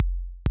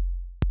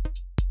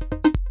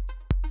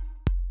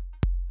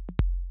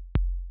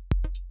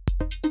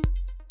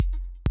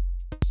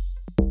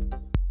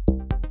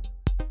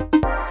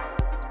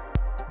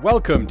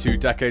Welcome to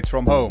Decades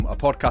from Home, a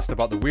podcast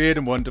about the weird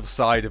and wonderful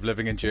side of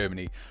living in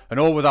Germany. And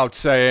all without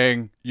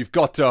saying, you've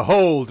got to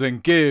hold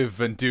and give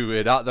and do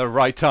it at the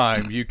right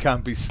time. You can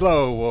be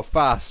slow or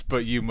fast,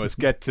 but you must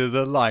get to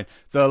the line.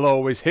 They'll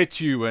always hit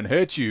you and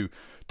hurt you.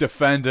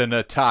 Defend and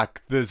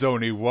attack, there's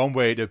only one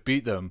way to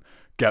beat them.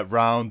 Get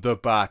round the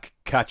back,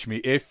 catch me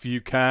if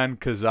you can,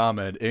 'cause I'm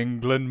an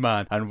England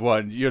man. And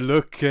what you're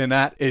looking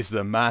at is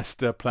the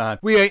master plan.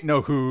 We ain't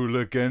no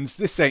hooligans,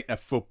 this ain't a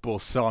football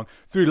song.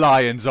 3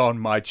 lions on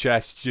my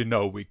chest, you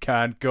know we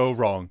can't go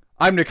wrong.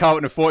 I'm Nick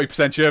Houghton of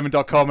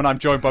 40%German.com and I'm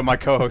joined by my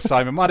co-host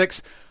Simon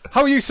Maddox.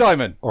 How are you,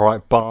 Simon?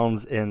 Alright,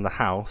 Barnes in the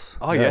house.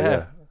 Oh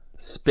yeah.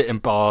 Spitting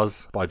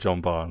Bars by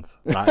John Barnes.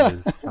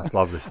 That's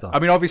lovely stuff. I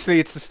mean, obviously,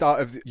 it's the start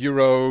of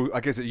Euro,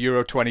 I guess it's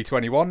Euro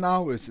 2021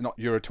 now. It's not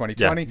Euro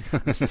 2020. Yeah.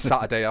 It's the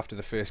Saturday after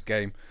the first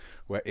game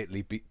where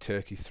Italy beat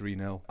Turkey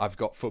 3-0. I've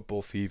got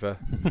football fever.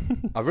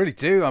 I really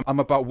do. I'm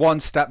about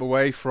one step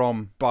away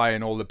from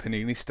buying all the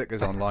Panini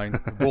stickers online,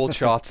 wall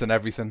charts and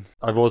everything.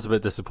 I was a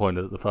bit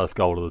disappointed that the first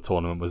goal of the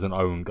tournament was an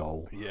own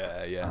goal.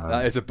 Yeah.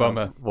 That is a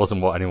bummer. Wasn't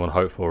what anyone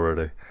hoped for,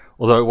 really.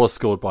 Although it was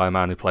scored by a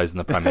man who plays in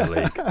the Premier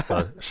League.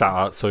 So shout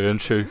out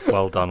Soyuncu.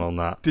 Well done on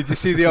that. Did you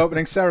see the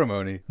opening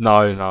ceremony? No.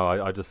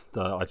 I just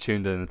I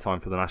tuned in time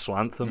for the national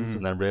anthems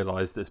and then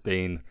realised it's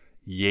been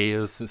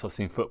years since I've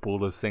seen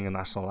footballers sing a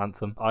national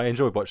anthem. I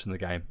enjoy watching the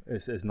game.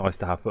 It's nice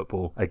to have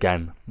football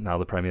again now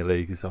the Premier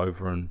League is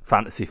over and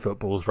fantasy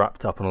football's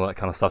wrapped up and all that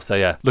kind of stuff. So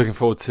yeah, looking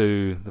forward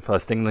to the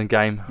first England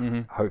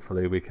game.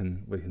 Hopefully we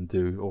can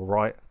do all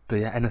right.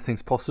 But yeah,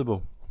 anything's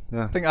possible.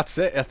 Yeah. I think that's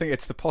it. I think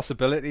it's the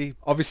possibility.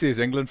 Obviously, as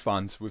England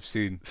fans, we've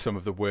seen some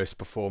of the worst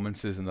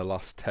performances in the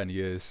last 10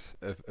 years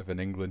of an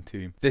England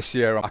team. This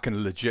year, I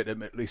can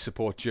legitimately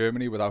support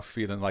Germany without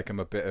feeling like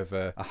I'm a bit of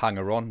a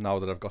hanger-on now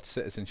that I've got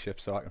citizenship,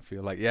 so I can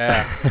feel like,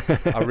 yeah,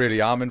 I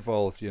really am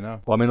involved, you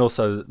know. Well, I mean,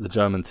 also, the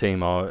German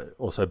team are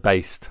also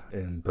based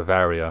in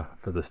Bavaria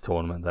for this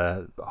tournament.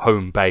 Their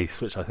home base,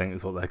 which I think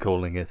is what they're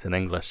calling it in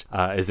English,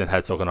 is in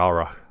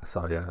Herzogenaurach.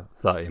 So, yeah,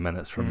 30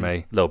 minutes from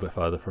me, a little bit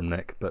further from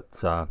Nick, but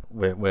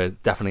we're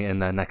definitely in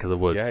their neck of the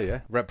woods. Yeah.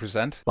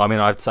 Represent. But I mean,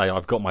 I'd say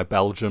I've got my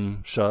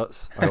Belgium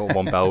shirts. I got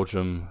one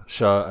Belgium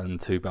shirt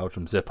and 2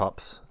 Belgium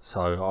zip-ups.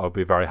 So I'll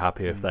be very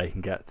happy if they can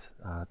get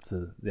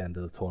to the end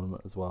of the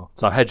tournament as well.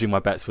 So I'm hedging my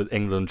bets with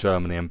England,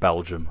 Germany and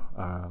Belgium.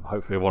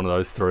 Hopefully one of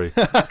those 3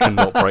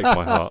 cannot break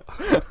my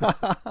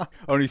heart.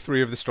 Only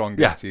 3 of the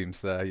strongest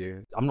teams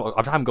there.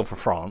 I haven't gone for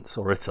France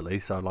or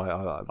Italy, so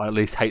I at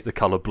least hate the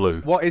colour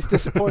blue. What is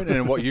disappointing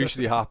and what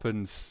usually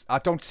happens, I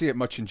don't see it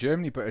much in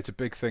Germany, but it's a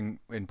big thing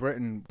in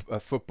Britain,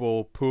 a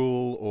football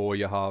pool, or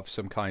you have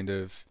some kind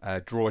of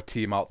draw a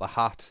team out the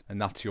hat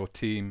and that's your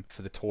team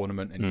for the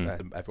tournament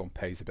and everyone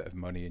pays a bit of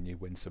money and you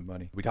win some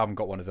money. We haven't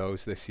got one of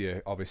those this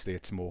year. Obviously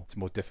it's more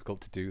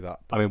difficult to do that.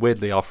 I mean,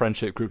 weirdly our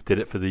friendship group did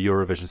it for the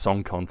Eurovision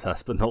Song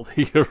Contest but not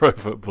the Euro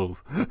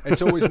footballs.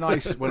 It's always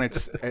nice when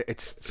it's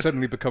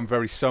suddenly become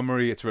very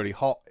summery. It's really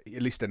hot,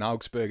 at least in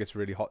Augsburg it's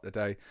really hot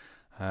today.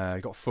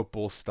 You got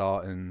football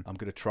starting. I'm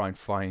going to try and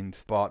find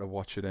bar to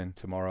watch it in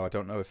tomorrow. I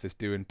don't know if there's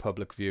doing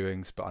public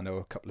viewings, but I know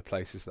a couple of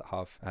places that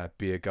have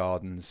beer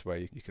gardens where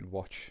you can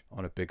watch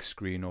on a big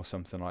screen or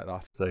something like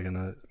that. So you're going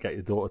to get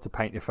your daughter to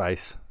paint your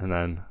face and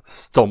then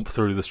stomp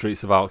through the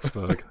streets of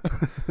Augsburg.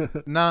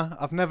 Nah,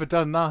 I've never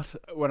done that.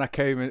 When I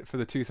came in for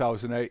the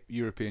 2008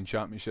 European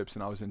Championships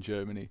and I was in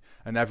Germany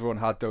and everyone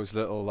had those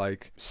little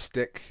like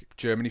stick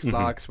Germany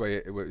flags where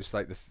it was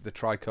like the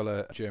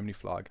tricolour Germany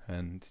flag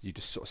and you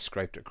just sort of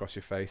scraped it across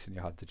your face and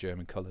you had the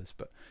German colours,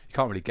 but you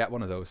can't really get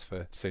one of those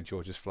for St.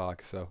 George's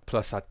flag. So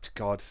plus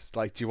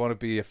do you want to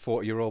be a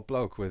 40-year-old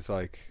bloke with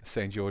like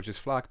St. George's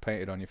flag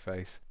painted on your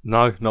face?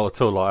 No, not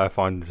at all. Like, I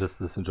find just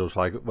the St. George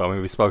flag, well, I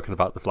mean, we've spoken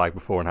about the flag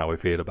before and how we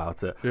feel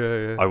about it.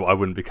 Yeah. I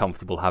wouldn't be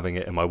comfortable having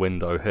it in my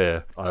window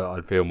here.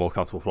 I'd feel more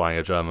comfortable flying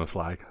a German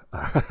flag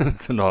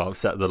to not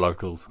upset the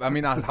locals. I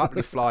mean, I'd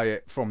happily fly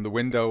it from the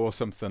window or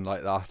something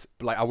like that.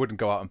 But, like, I wouldn't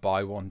go out and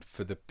buy one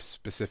for the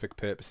specific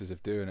purposes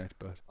of doing it.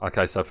 But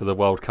okay, so for the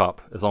World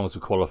Cup, as long as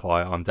we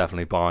qualify, I'm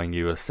definitely buying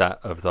you a set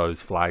of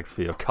those flags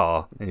for your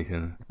car, and you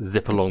can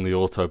zip along the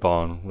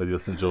autobahn with your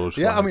St. George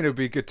flag. Yeah, I mean, it would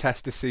be a good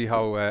test to see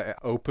how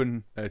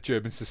open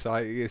German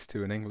society is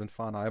to an England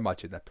fan. I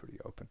imagine they're pretty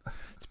open.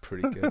 It's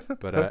pretty good.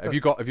 But have you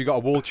got a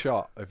wall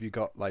chart? Have you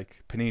got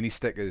like Panini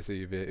stickers?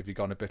 Have you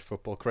gone a bit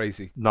football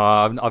crazy? No,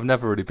 I've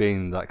never really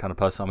been that kind of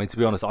person. I mean, to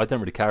be honest, I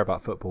didn't really care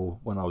about football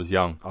when I was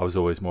young. I was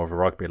always more of a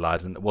rugby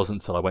lad, and it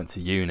wasn't until I went to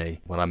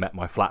uni when I met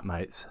my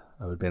flatmates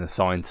who had been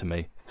assigned to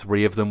me.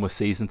 3 of them were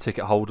season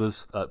ticket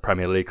holders at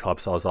Premier League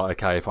clubs, so I was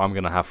like, okay, if I'm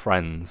going to have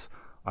friends,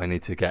 I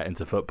need to get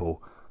into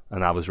football.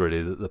 And that was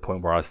really the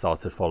point where I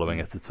started following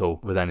it at all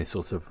with any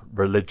sort of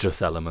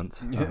religious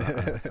element.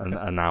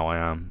 And now I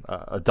am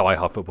a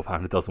diehard football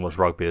fan who doesn't watch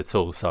rugby at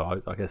all.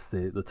 So I guess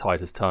the tide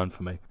has turned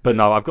for me. But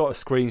no, I've got a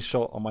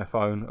screenshot on my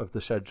phone of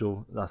the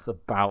schedule. That's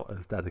about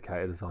as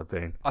dedicated as I've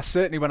been. I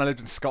certainly, when I lived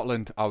in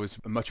Scotland, I was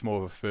much more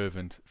of a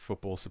fervent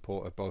football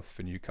supporter, both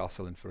for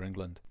Newcastle and for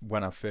England.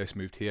 When I first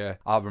moved here,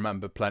 I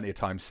remember plenty of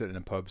times sitting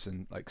in pubs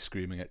and like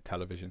screaming at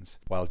televisions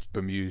while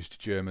bemused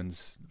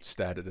Germans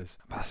stared at us.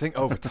 But I think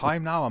over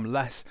time now I'm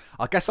less.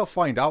 I guess I'll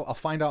find out. I'll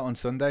find out on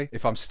Sunday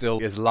if I'm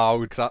still as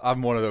loud, because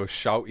I'm one of those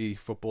shouty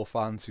football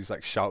fans who's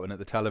like shouting at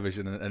the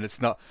television, and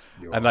it's not,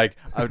 and like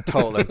a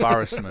total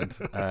embarrassment,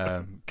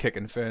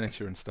 kicking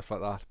furniture and stuff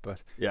like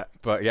that.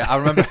 But yeah, I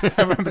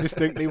remember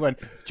distinctly when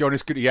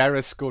Jonas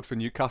Gutierrez scored for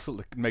Newcastle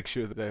to make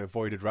sure that they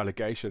avoided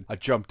relegation. I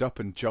jumped up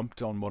and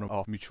jumped on one of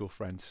our mutual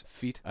friends'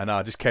 feet, and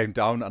I just came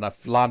down and I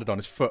landed on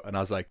his foot, and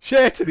I was like,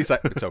 shit, and he's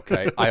like, it's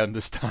okay, I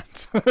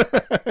understand.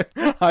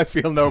 I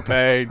feel no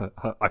pain.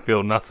 I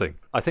feel nothing.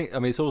 I think,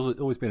 it's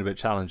always been a bit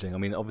challenging.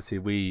 Obviously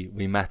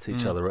we met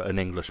each other at an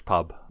English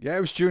pub. Yeah,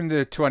 it was during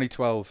the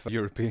 2012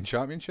 European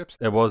Championships.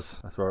 It was.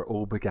 That's where it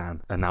all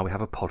began. And now we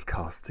have a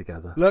podcast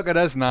together. Look at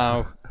us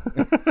now.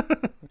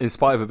 In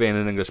spite of it being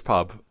an English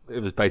pub, it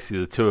was basically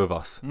the two of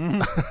us.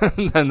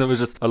 And then there was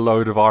just a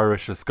load of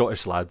Irish and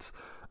Scottish lads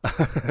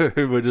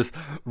who were just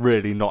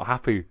really not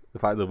happy the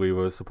fact that we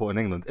were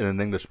supporting England in an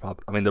English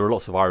pub. There were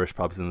lots of Irish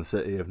pubs in the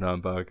city of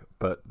Nuremberg,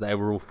 but they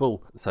were all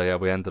full. So yeah,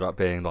 we ended up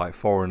being like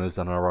foreigners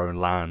on our own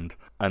land.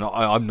 And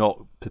I'm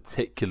not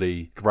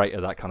particularly great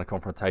at that kind of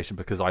confrontation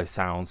because I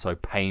sound so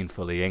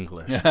painfully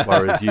English.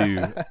 Whereas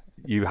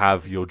you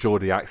have your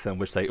Geordie accent,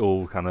 which they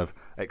all kind of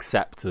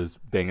accept as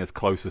being as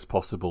close as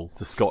possible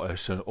to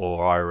Scottish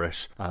or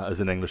Irish as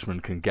an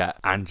Englishman can get,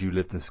 and you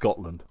lived in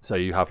Scotland, so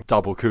you have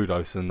double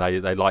kudos and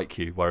they like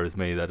you, whereas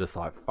me, they're just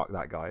like, fuck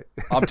that guy.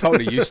 I'm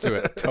totally used to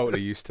it.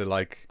 Totally used to,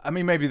 like,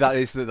 maybe that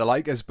is that they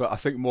like us, but I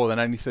think more than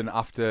anything,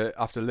 after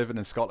living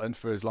in Scotland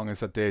for as long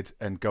as I did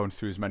and going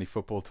through as many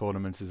football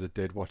tournaments as I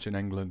did watching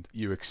England,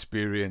 you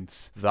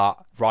experience that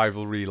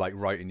rivalry like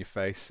right in your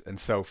face. And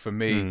so for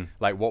me,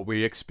 like, what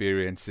we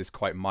experience is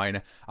quite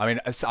minor.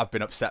 I've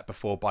been upset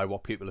before by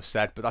what people have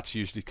said, but that's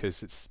usually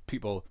because it's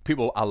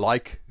people I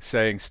like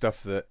saying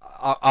stuff that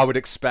I would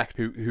expect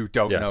who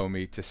don't know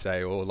me to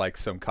say, or like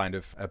some kind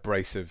of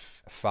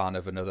abrasive fan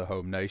of another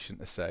home nation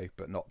to say,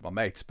 but not my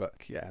mates.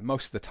 But yeah,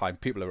 most of the time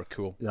people are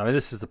cool. Yeah,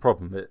 this is the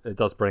problem. It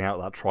does bring out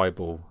that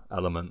tribal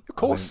element. Of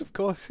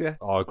course, yeah.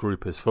 Our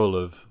group is full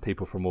of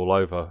people from all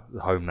over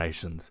the home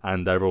nations,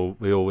 and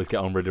we always get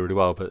on really, really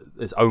well, but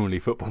it's only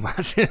football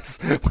matches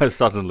where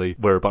suddenly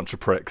we're a bunch of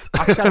pricks.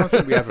 Actually, I don't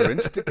think we ever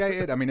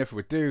instigated. If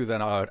we do,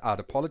 then I'd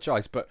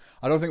apologise, but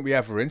I don't think we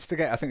ever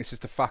instigate. I think it's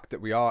just the fact that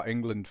we are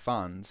England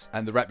fans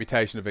and the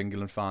reputation of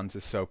England fans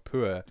is so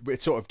poor.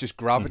 It sort of just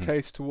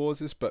gravitates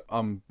towards us, but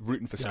I'm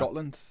rooting for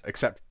Scotland,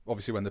 except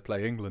obviously when they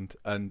play England,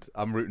 and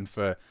I'm rooting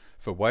for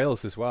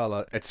Wales as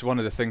well. It's one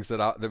of the things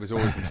that was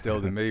always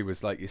instilled in me,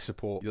 was like, you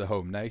support the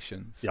home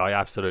nations. Yeah, I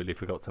absolutely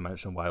forgot to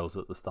mention Wales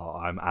at the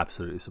start. I'm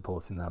absolutely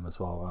supporting them as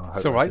well.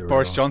 It's all right.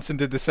 Boris Johnson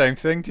did the same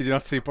thing. Did you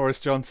not see Boris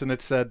Johnson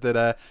had said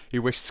that he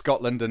wished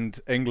Scotland and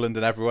England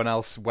and everyone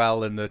else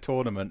well in the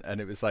tournament, and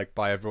it was like,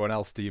 by everyone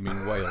else, do you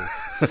mean Wales?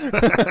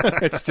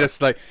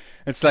 It's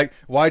like,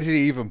 why did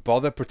he even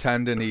bother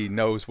pretending he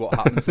knows what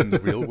happens in the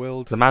real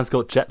world? The man's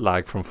got jet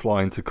lag from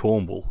flying to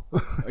Cornwall.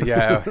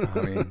 Yeah,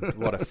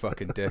 what a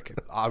fucking dick.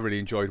 I really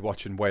enjoyed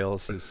watching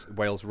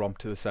Wales romp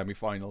to the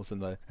semi-finals in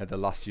the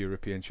last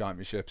European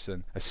Championships,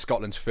 and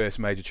Scotland's first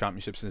major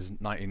championship since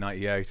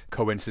 1998.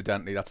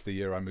 Coincidentally, that's the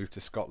year I moved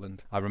to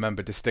Scotland. I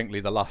remember distinctly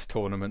the last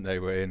tournament they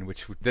were in,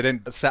 which they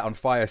didn't set on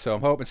fire, so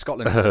I'm hoping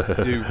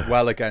Scotland do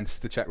well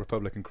against the Czech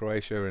Republic and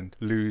Croatia and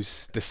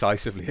lose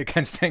decisively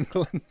against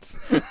England.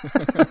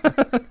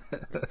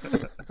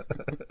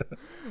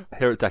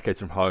 Here at Decades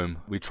from Home,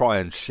 we try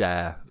and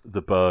share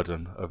the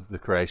burden of the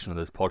creation of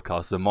this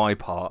podcast. So my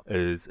part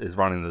is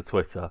running the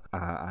Twitter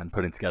and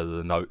putting together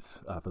the notes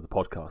for the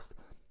podcast.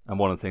 And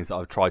one of the things that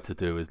I've tried to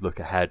do is look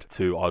ahead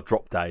to our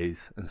drop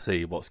days and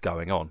see what's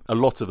going on. A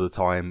lot of the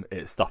time,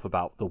 it's stuff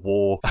about the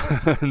war.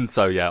 And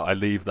so, yeah, I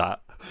leave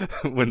that.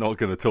 We're not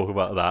going to talk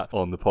about that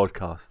on the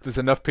podcast. There's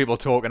enough people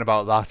talking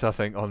about that, I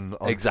think, on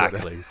exactly.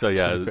 Twitter, so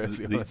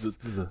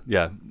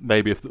yeah,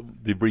 maybe if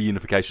the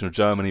reunification of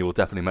Germany, we'll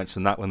definitely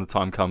mention that when the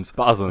time comes.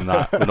 But other than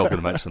that, we're not going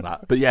to mention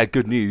that. But yeah,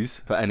 good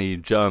news for any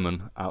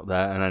German out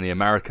there and any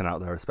American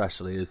out there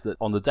especially is that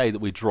on the day that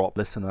we drop,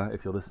 listener,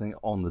 if you're listening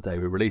on the day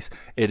we release,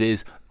 it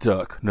is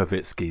Dirk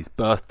Nowitzki's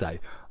birthday.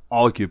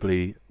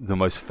 Arguably the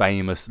most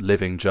famous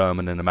living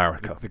German in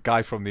America. The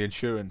guy from the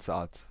insurance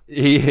ads.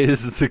 He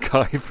is the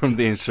guy from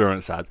the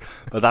insurance ads,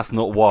 but that's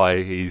not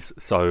why he's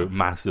so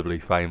massively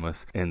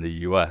famous in the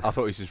US. I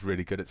thought he was just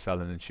really good at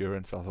selling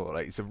insurance. I thought,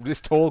 like, this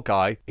tall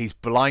guy, he's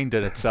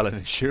blinded at selling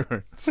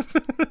insurance.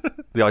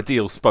 The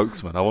ideal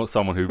spokesman. I want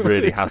someone who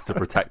really has to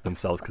protect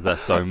themselves because they're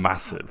so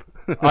massive.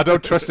 I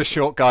don't trust a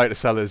short guy to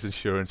sell his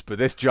insurance, but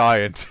this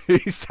giant,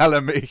 he's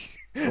telling me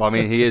Well, I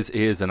mean, he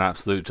is an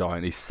absolute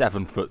giant. He's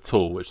 7 foot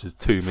tall, which is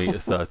 2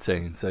 meters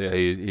 13. So yeah,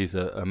 he's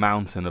a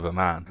mountain of a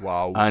man.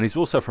 Wow. And he's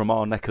also from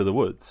our neck of the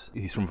woods.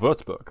 He's from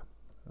Würzburg.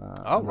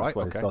 Right,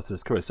 where okay. he started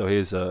his career. So he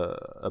is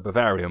a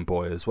Bavarian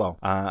boy as well.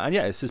 And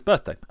yeah, it's his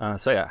birthday.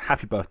 So yeah,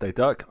 happy birthday,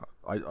 Dirk.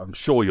 I'm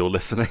sure you're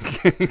listening.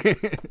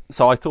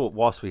 So I thought,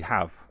 whilst we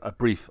have a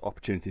brief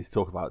opportunity to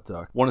talk about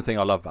Dirk, one thing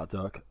I love about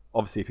Dirk,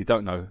 obviously, if you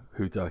don't know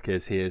who Dirk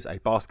is, he is a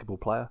basketball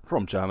player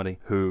from Germany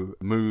who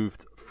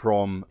moved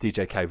from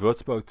DJK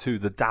Würzburg to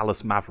the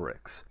Dallas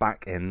Mavericks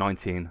back in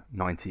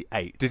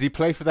 1998. Did he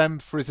play for them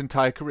for his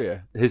entire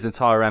career? His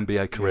entire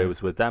NBA career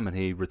was with them, and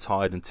he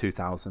retired in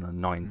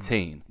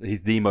 2019.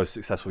 He's the most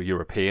successful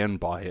European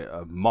by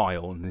a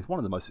mile, and he's one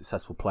of the most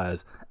successful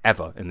players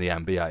ever in the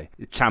NBA.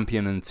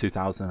 Champion in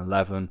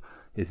 2011.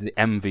 He's the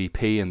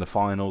MVP in the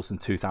finals in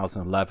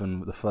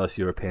 2011, the first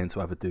European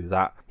to ever do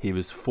that. He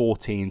was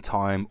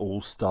 14-time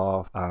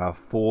All-Star,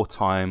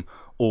 4-time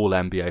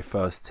All-NBA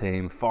first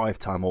team,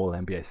 5-time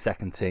All-NBA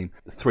second team,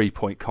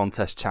 3-point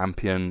contest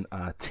champion,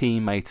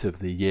 teammate of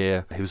the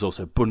year. He was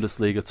also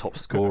Bundesliga top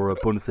scorer,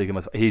 Bundesliga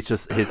most. His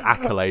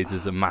accolades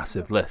is a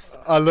massive list.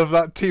 I love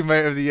that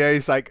teammate of the year.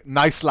 He's like,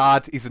 nice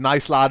lad. He's a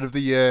nice lad of the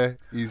year.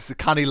 He's the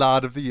canny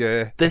lad of the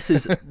year. This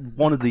is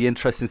one of the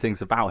interesting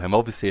things about him.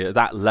 Obviously, at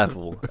that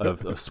level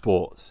of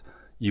sports,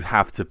 you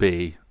have to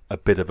be a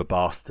bit of a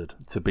bastard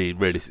to be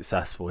really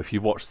successful. If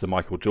you watch the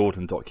Michael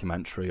Jordan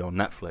documentary on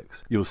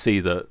Netflix, you'll see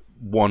that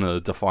one of the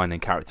defining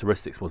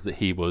characteristics was that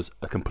he was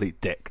a complete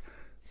dick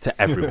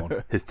to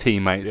everyone. His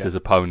teammates, his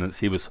opponents.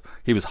 He was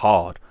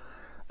hard.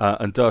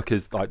 And Dirk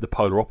is like the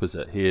polar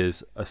opposite. He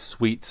is a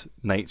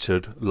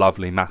sweet-natured,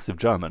 lovely, massive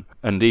German.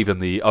 And even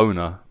the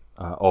owner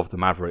of the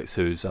Mavericks,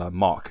 who's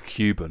Mark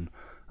Cuban,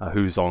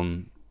 who's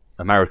on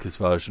America's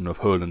version of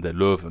Höhlen der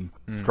Löwen,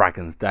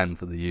 Dragon's Den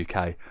for the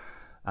UK,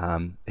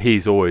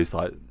 he's always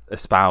like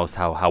espoused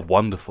how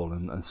wonderful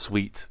and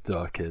sweet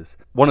Dirk is.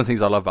 One of the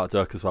things I love about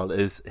Dirk as well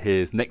is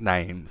his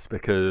nicknames,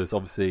 because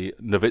obviously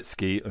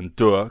Nowitzki and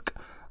Dirk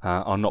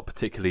are not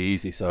particularly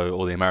easy, so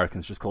all the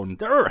Americans just call him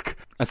Dirk.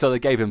 And so they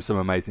gave him some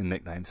amazing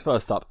nicknames.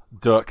 First up,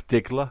 Dirk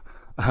Diggler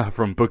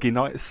from Boogie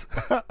Nights,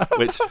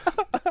 which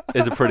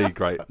is a pretty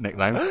great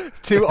nickname.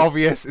 It's too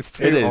obvious. It's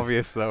too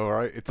obvious, though,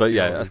 right? But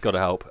yeah, that's got to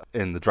help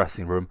in the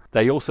dressing room.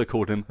 They also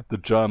called him the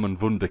German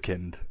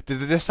Wunderkind. Did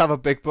they just have a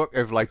big book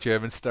of like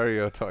German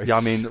stereotypes? Yeah,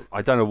 I mean,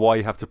 I don't know why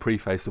you have to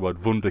preface the word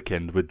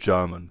Wunderkind with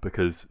German,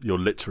 because you're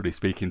literally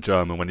speaking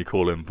German when you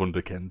call him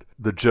Wunderkind.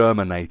 The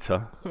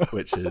Germanator,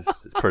 which is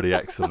pretty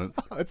excellent.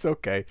 It's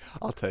okay.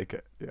 I'll take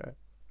it. Yeah.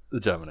 The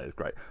Germanator is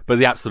great. But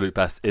the absolute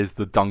best is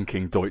the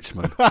Dunking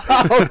Deutschman.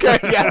 Okay,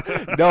 yeah.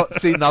 No,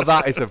 see, now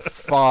that is a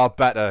far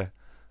better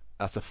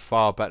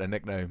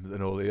nickname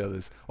than all the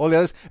others. All the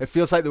others, it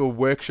feels like they were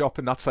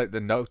workshopping. That's like the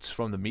notes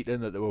from the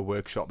meeting, that they were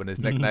workshopping his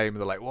nickname. And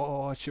they're like,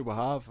 whoa, what should we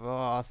have?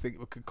 Oh, I think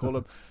we could call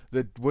him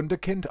the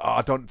Wunderkind. Oh,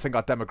 I don't think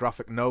our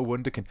demographic know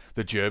Wunderkind.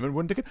 The German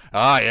Wunderkind.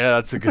 Ah, yeah,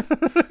 that's a good.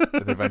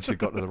 And eventually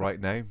got to the right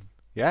name.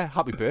 Yeah,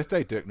 happy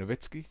birthday, Dirk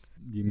Nowitzki.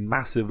 You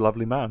massive,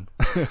 lovely man.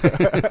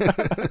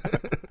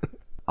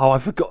 Oh, I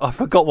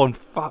forgot one.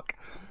 Fuck.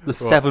 The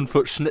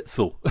 7-foot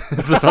schnitzel.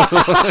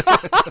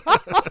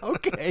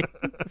 Okay.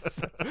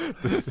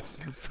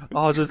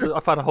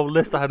 I've had a whole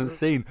list I hadn't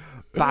seen.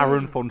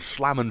 Baron von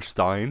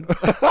Schlammenstein.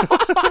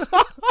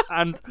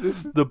 And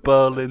the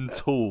Berlin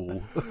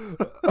Tool.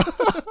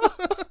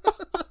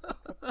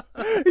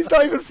 He's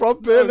not even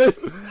from Berlin.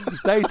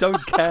 They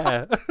don't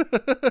care.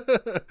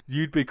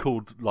 You'd be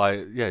called,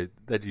 like, yeah,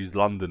 they'd use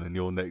London in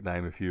your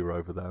nickname if you were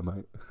over there,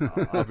 mate.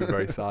 Oh, I'd be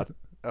very sad.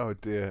 Oh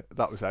dear,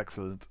 that was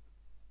excellent.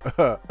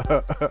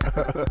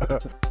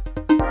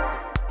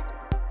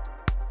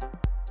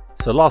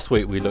 So last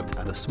week we looked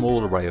at a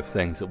small array of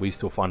things that we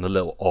still find a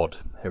little odd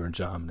here in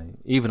Germany,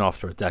 even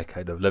after a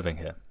decade of living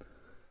here.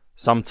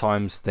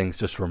 Sometimes things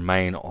just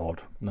remain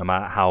odd, no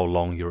matter how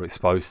long you're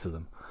exposed to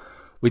them.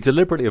 We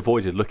deliberately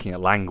avoided looking at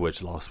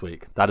language last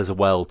week. That is a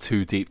well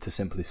too deep to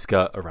simply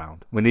skirt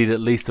around. We need at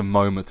least a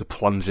moment to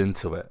plunge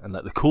into it and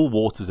let the cool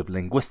waters of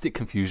linguistic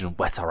confusion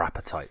whet our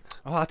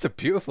appetites. Oh, that's a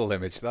beautiful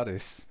image, that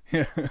is.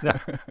 Yeah.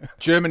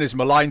 German is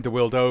maligned the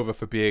world over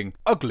for being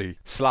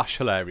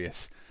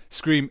ugly/hilarious.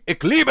 Scream,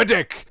 "Ich liebe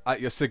dich!"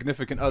 at your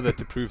significant other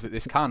to prove that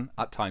this can,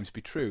 at times, be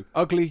true.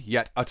 Ugly,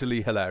 yet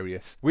utterly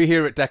hilarious. We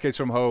here at Decades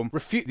from Home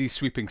refute these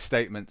sweeping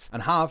statements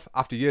and have,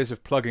 after years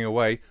of plugging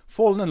away,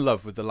 fallen in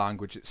love with the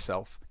language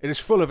itself. It is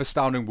full of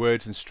astounding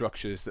words and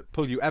structures that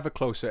pull you ever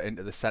closer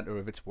into the centre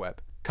of its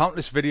web.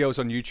 Countless videos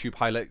on YouTube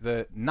highlight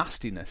the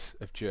nastiness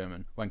of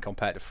German when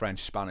compared to French,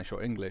 Spanish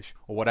or English,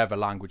 or whatever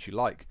language you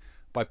like,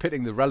 by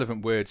pitting the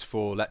relevant words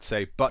for, let's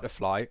say,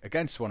 butterfly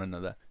against one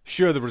another.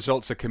 Sure, the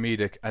results are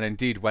comedic and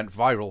indeed went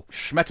viral.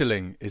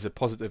 Schmetterling is a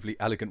positively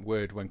elegant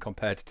word when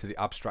compared to the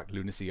abstract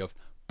lunacy of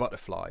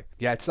butterfly.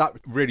 Yeah, it's that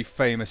really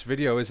famous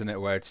video, isn't it,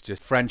 where it's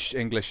just French,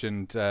 English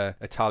and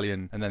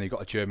Italian, and then you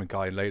got a German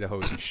guy in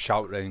lederhosen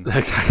shouting.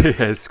 Exactly,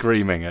 yeah,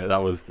 screaming it.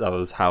 That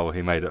was how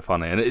he made it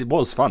funny, and it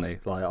was funny.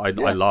 Like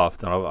I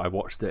laughed and I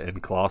watched it in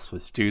class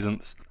with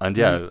students, and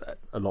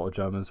a lot of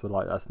Germans were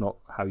like, that's not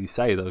how you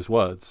say those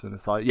words. And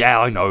it's like, yeah,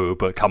 I know,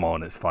 but come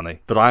on, it's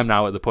funny. But I'm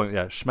now at the point,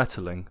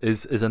 Schmetterling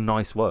is a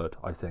nice word,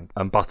 I think.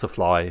 And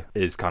butterfly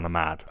is kind of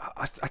mad.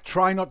 I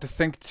try not to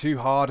think too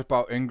hard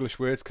about English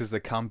words because they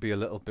can be a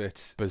little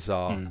bit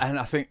bizarre. And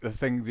I think the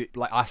thing that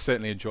like I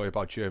certainly enjoy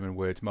about German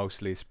words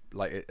mostly is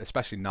like,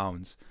 especially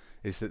nouns,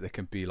 is that they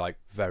can be like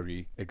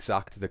very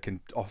exact. They can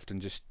often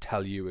just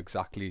tell you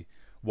exactly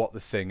what the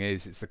thing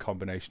is. It's the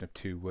combination of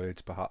two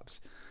words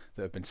perhaps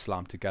that have been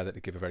slammed together to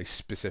give a very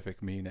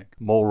specific meaning.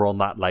 More on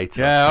that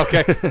later. Yeah,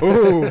 okay.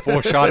 Ooh,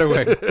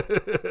 foreshadowing.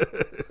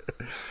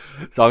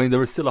 So, I mean,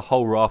 there is still a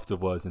whole raft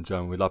of words in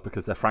German we love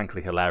because they're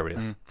frankly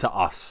hilarious to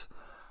us.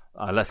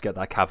 Let's get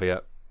that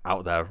caveat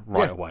out there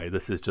away.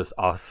 This is just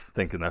us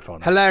thinking they're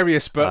funny.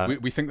 Hilarious,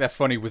 but we think they're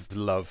funny with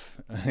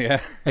love. Yeah.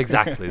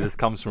 Exactly. This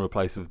comes from a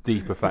place of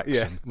deep affection.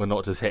 Yeah. We're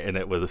not just hitting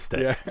it with a stick.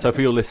 Yeah. So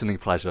for your listening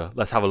pleasure,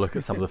 let's have a look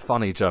at some of the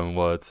funny German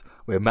words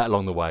we have met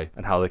along the way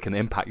and how they can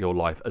impact your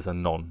life as a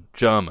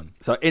non-German.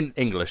 So in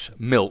English,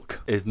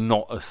 milk is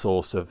not a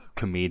source of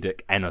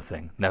comedic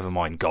anything, never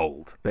mind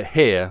gold. But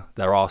here,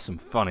 there are some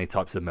funny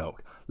types of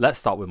milk. Let's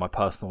start with my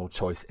personal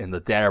choice in the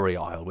dairy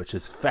aisle, which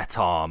is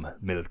Fettarm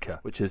Milke,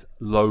 which is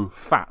low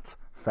fat.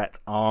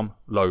 Fettarm,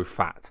 low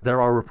fat. There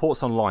are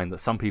reports online that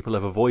some people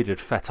have avoided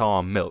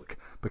Fettarm milk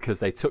because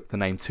they took the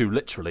name too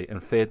literally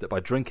and feared that by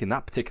drinking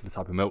that particular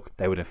type of milk,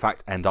 they would in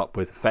fact end up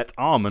with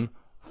Fettarmen,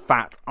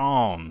 fat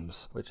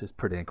arms, which is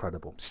pretty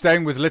incredible.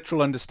 Staying with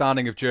literal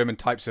understanding of German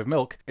types of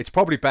milk, it's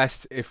probably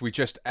best if we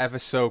just ever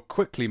so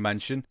quickly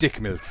mention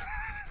dick milk.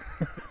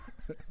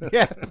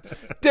 Yeah,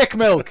 dick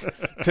milk.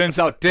 Turns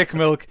out dick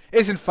milk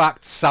is in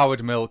fact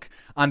soured milk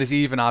and is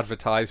even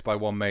advertised by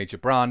one major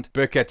brand,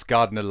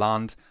 Berchtesgadener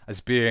Land, as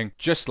being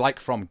just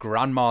like from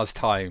grandma's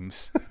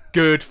times.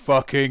 Good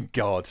fucking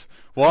God.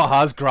 What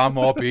has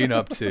grandma been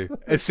up to?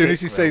 As soon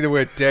as you say the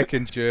word dick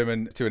in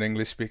German to an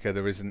English speaker,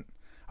 there isn't...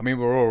 I mean,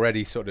 we're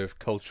already sort of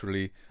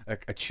culturally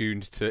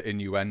attuned to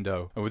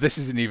innuendo. Oh, this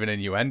isn't even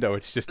innuendo,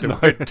 it's just the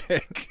word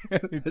dick.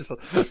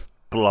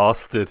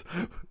 Blasted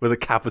with a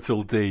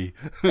capital D.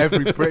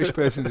 Every British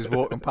person is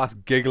walking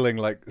past giggling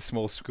like a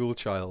small school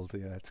child.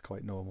 Yeah, it's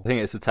quite normal. I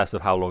think it's a test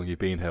of how long you've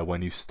been here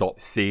when you stop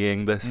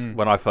seeing this.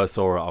 When I first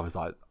saw it, I was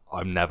like,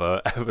 I'm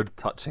never ever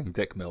touching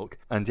dick milk.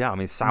 And yeah, I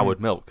mean, soured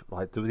milk.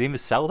 Like, do they even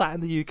sell that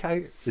in the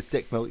UK? Is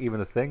dick milk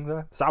even a thing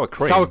there? Sour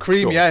cream. Sour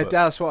cream, sure, yeah, but...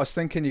 that's what I was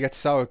thinking. You get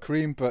sour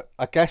cream, but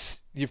I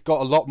guess you've got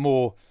a lot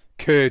more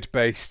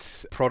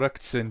curd-based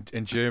products in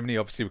Germany,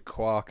 obviously with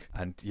Quark.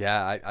 And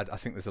yeah, I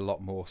think there's a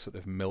lot more sort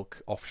of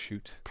milk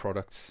offshoot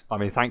products. I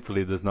mean,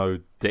 thankfully, there's no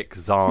Dick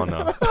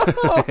Zana.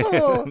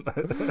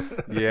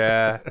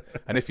 Yeah,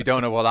 and if you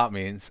don't know what that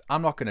means,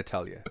 I'm not going to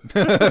tell you.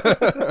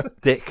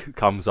 Dick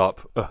comes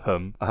up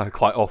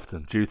quite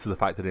often due to the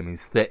fact that it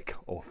means thick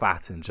or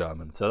fat in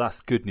German. So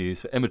that's good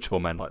news for immature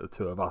men like the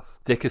two of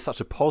us. Dick is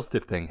such a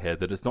positive thing here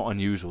that it's not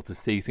unusual to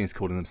see things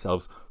calling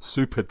themselves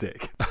super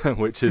dick,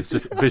 which is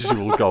just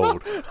visual gold.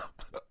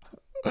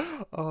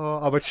 Oh,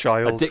 I'm a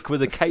child. A dick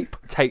with a cape.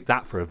 Take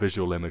that for a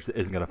visual image that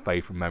isn't going to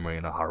fade from memory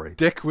in a hurry.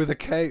 Dick with a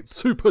cape.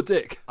 Super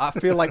dick. I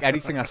feel like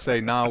anything I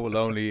say now will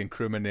only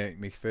incriminate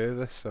me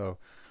further, so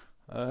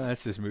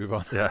let's just move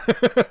on. Yeah.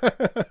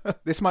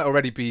 This might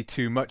already be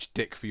too much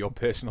dick for your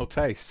personal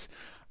tastes.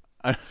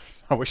 I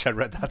wish I'd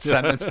read that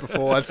sentence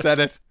before I said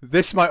it.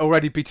 This might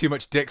already be too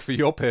much dick for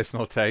your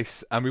personal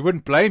tastes, and we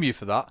wouldn't blame you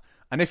for that.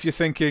 And if you're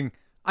thinking,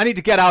 I need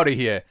to get out of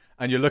here,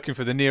 and you're looking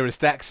for the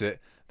nearest exit,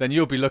 then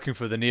you'll be looking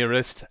for the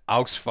nearest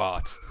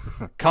Ausfahrt.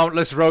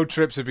 Countless road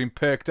trips have been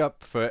perked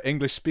up for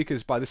English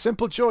speakers by the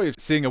simple joy of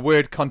seeing a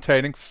word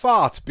containing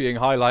fart being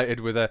highlighted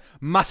with a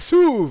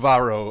massive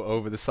arrow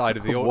over the side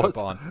of the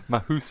Autobahn.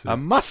 Mahusu. A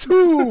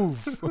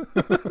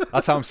massive.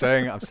 That's how I'm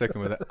saying it. I'm sticking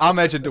with it. I'm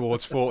edging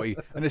towards 40,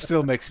 and it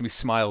still makes me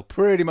smile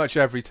pretty much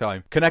every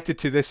time. Connected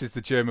to this is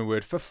the German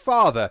word for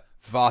father,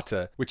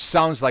 Vater, which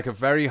sounds like a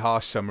very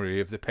harsh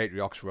summary of the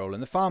patriarch's role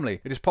in the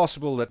family. It is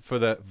possible that for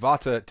the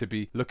Vater to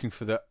be looking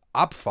for the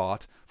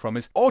Abfahrt from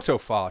his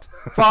Autofahrt.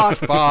 Fart,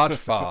 fart,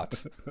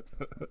 fart.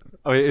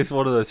 I mean, it's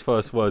one of those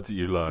first words that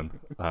you learn.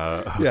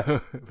 Yeah.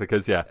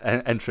 Because, yeah,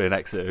 entry and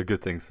exit are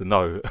good things to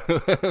know.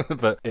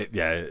 But,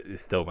 it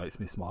still makes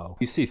me smile.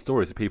 You see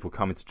stories of people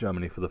coming to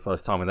Germany for the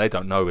first time and they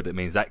don't know what it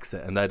means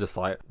exit. And they're just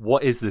like,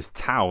 what is this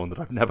town that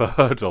I've never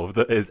heard of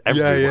that is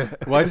everywhere?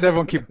 Yeah. Why does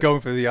everyone keep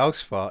going for the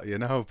Ausfahrt, you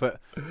know?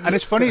 And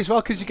it's funny as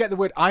well because you get the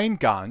word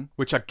Eingang,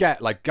 which I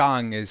get, like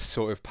gang is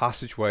sort of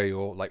passageway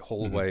or like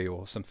hallway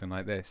or something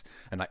like this.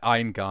 And like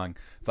Eingang,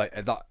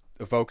 like that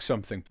evokes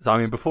something. So, I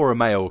mean, before a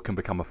male can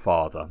become a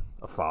father,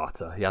 a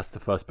farter, he has to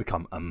first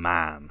become a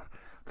man.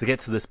 To get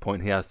to this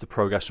point, he has to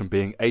progress from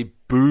being a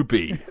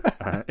booby.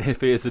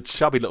 If he is a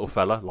chubby little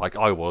fella, like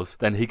I was,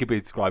 then he could be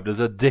described as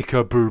a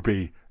dicker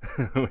booby,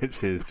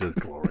 which is just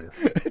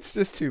glorious. It's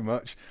just too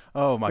much.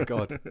 Oh my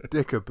God.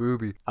 Dicker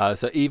booby.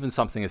 So even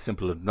something as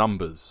simple as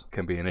numbers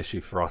can be an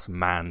issue for us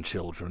man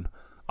children.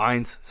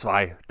 Eins,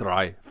 zwei,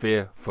 drei,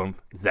 vier, fünf,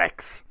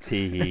 sechs.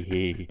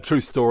 Tee. True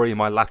story,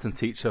 my Latin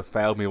teacher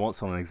failed me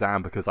once on an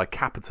exam because I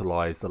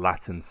capitalised the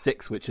Latin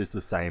six, which is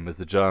the same as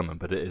the German,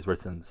 but it is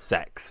written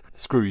sex.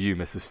 Screw you,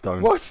 Mrs.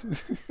 Stone. What?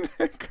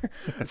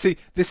 See,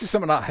 this is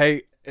something I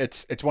hate.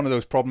 It's one of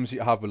those problems you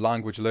have with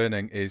language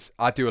learning is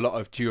I do a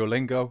lot of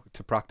Duolingo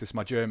to practice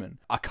my German.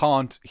 I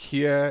can't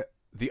hear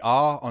the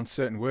R on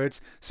certain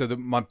words, so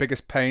my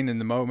biggest pain in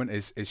the moment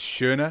is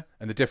schöner,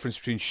 and the difference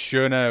between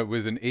schöner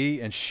with an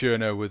E and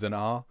schöner with an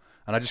R,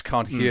 and I just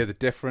can't hear the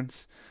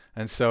difference,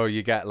 and so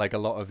you get like a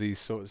lot of these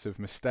sorts of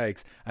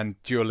mistakes,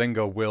 and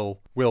Duolingo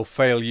will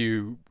fail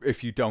you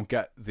if you don't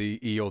get the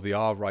E or the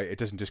R right. It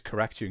doesn't just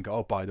correct you and go,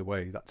 oh, by the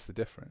way, that's the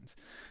difference.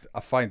 I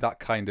find that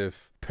kind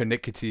of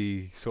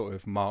pernickety sort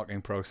of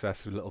marking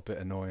process a little bit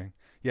annoying.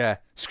 Yeah,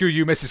 screw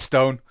you, Mrs.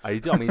 Stone. I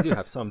mean, you do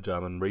have some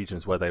German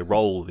regions where they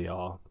roll the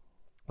R.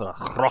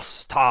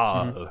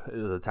 Rostal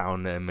is a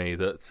town near me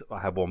that I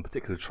had one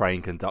particular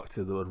train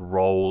conductor that would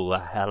roll the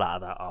hell out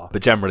of that R.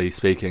 But generally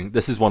speaking,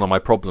 this is one of my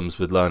problems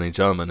with learning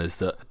German, is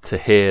that to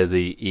hear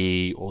the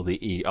E or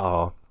the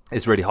ER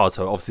is really hard.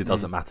 So obviously it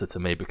doesn't matter to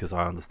me because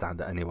I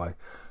understand it anyway.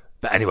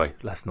 But anyway,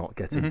 let's not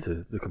get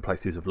into the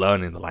complexities of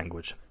learning the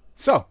language.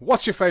 So,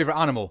 what's your favourite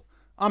animal?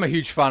 I'm a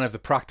huge fan of the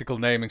practical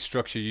naming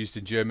structure used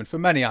in German for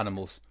many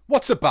animals.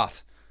 What's a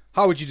bat?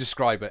 How would you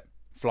describe it?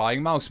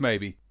 Flying mouse,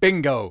 maybe.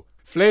 Bingo!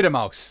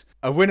 Fledermaus.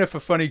 A winner for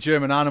funny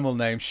German animal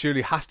names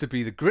surely has to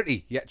be the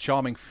gritty yet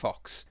charming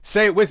fox.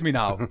 Say it with me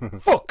now.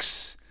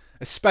 Fox.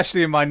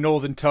 Especially in my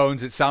northern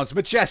tones, it sounds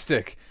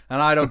majestic,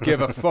 and I don't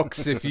give a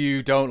fucks if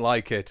you don't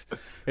like it.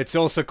 It's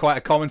also quite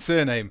a common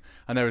surname,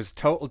 and there is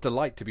total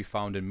delight to be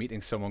found in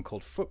meeting someone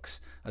called Fuchs,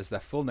 as their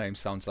full name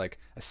sounds like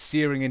a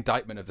searing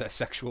indictment of their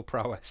sexual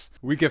prowess.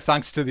 We give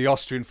thanks to the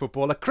Austrian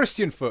footballer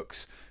Christian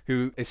Fuchs,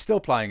 who is still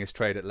plying his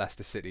trade at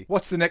Leicester City.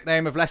 What's the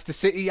nickname of Leicester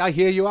City, I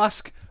hear you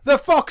ask? The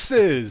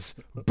Foxes!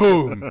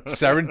 Boom!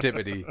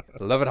 Serendipity.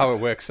 I love it how it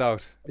works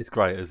out. It's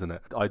great, isn't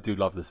it? I do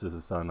love this as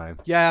a surname.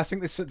 Yeah, I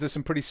think there's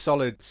some pretty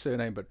solid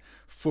surname, but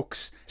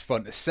Fuchs, it's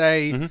fun to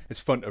say, it's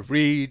fun to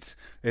read,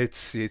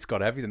 it's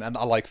got everything, and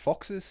I like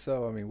foxes,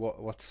 so I mean,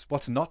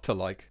 what's not to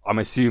like? I'm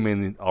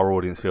assuming our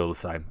audience feel the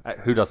same.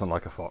 Who doesn't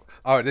like a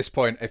fox? Oh, at this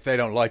point, if they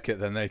don't like it,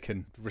 then they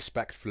can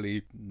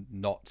respectfully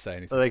not say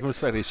anything. So they can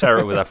respectfully share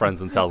it with their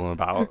friends and tell them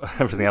about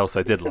everything else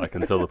they did like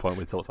until the point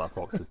we talked about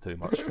foxes too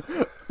much.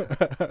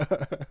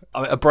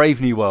 I mean, a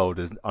brave new world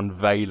is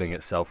unveiling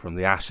itself from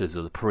the ashes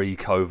of the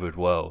pre-COVID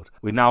world.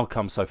 We've now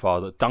come so far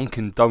that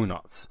Dunkin'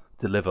 Donuts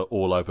deliver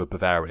all over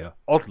Bavaria.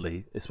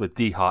 Oddly, it's with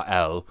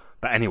DHL,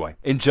 but anyway,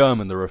 in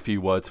German there are a few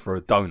words for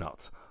a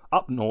donut.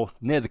 Up north,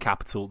 near the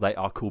capital, they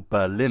are called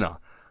Berliner,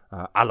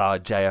 a la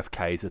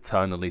JFK's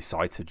eternally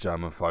cited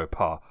German faux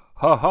pas.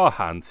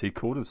 Hans, he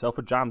called himself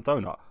a jam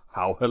donut.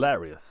 How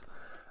hilarious.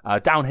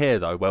 Down here,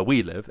 though, where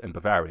we live, in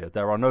Bavaria,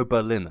 there are no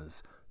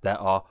Berliners. There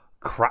are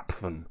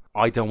Krapfen.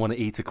 I don't want to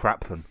eat a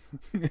Krapfen.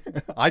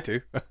 I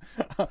do.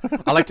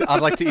 I'd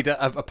like to eat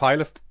a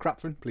pile of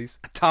Krapfen, please.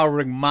 A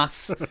towering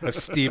mass of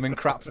steaming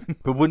Krapfen.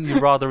 But wouldn't you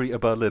rather eat a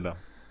Berliner?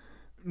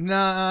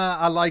 Nah,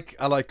 I like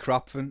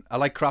Krapfen. I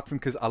like Krapfen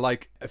because I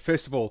like,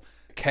 first of all,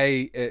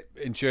 K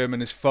in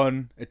German is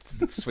fun.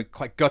 It's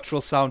quite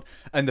guttural sound,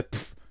 and the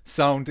pff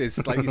sound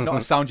is like, it's not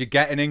a sound you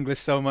get in English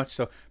so much.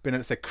 So being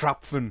able to say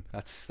Krapfen,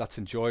 that's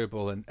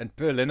enjoyable. And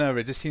Berliner,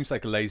 it just seems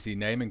like a lazy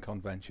naming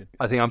convention.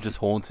 I think I'm just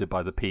haunted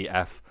by the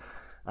PF.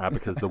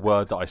 Because the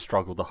word that I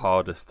struggled the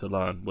hardest to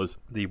learn was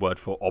the word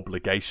for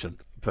obligation.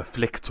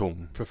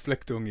 Verpflichtung.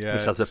 Verpflichtung, yeah.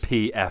 Which has a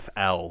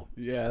PFL.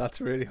 Yeah,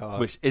 that's really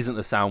hard. Which isn't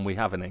a sound we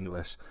have in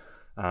English.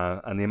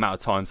 And the amount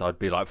of times I'd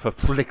be like,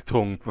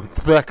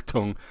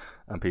 Verpflichtung,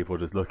 and people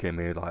just look at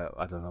me like,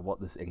 I don't know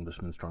what this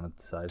Englishman's trying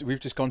to say. We've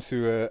just gone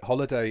through a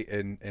holiday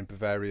in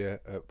Bavaria.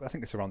 I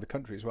think it's around the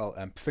country as well.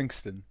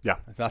 Pfingsten. Yeah.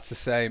 That's the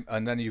same.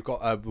 And then you've got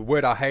a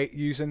word I hate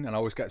using, and I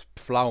always get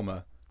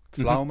Pflaume.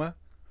 Pflaume?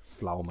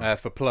 Pflaume.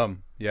 For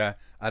plum, yeah.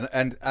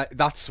 And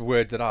that's a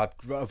word that I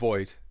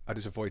avoid. I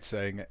just avoid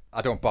saying it.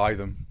 I don't buy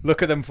them.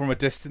 Look at them from a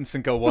distance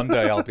and go, one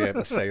day I'll be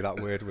able to say that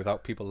word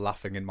without people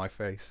laughing in my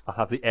face. I'll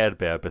have the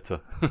Erdbeer, bitte.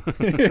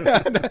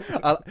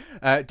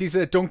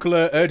 Diese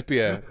dunkle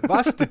Erdbeer.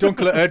 Was? Die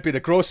dunkle Erdbeer.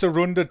 The große,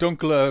 runde,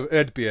 dunkle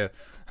Erdbeer.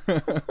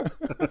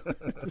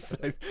 Just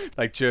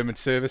like German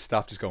service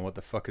staff just going, what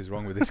the fuck is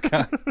wrong with this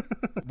guy?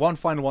 One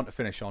final one to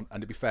finish on,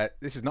 and to be fair,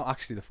 this is not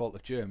actually the fault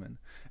of German.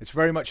 It's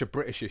very much a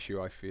British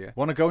issue, I fear.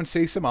 Want to go and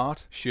see some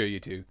art? Sure you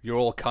do. You're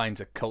all kinds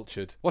of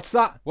cultured. What's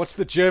that? What's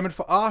the German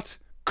for art?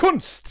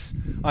 Kunst!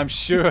 I'm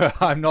sure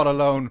I'm not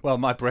alone. Well,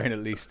 my brain at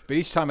least. But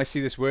each time I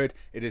see this word,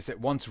 it is at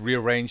once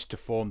rearranged to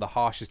form the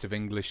harshest of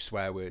English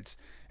swear words.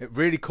 It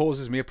really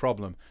causes me a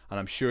problem, and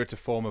I'm sure it's a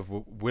form of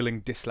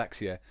willing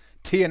dyslexia.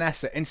 T and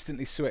S are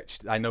instantly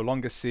switched. I no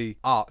longer see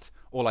art.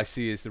 All I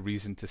see is the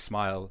reason to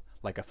smile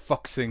like a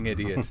fuxing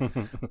idiot.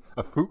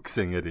 A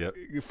fuchsing idiot.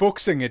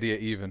 Fuxing idiot,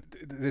 even.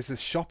 There's this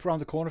shop around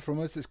the corner from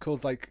us that's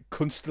called like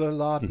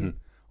Kunstlerladen.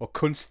 or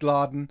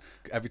Kunstladen.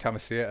 Every time I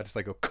see it, I just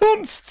like go,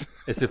 Kunst!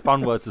 It's a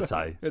fun word to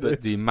say.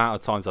 It The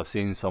amount of times I've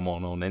seen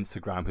someone on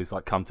Instagram who's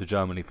like come to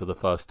Germany for the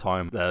first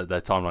time, their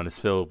timeline is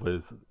filled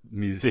with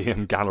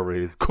museum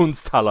galleries,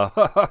 Kunsthalle.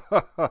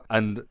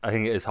 And I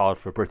think it is hard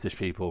for British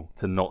people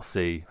to not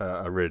see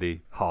a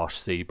really harsh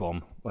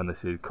C-bomb when they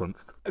see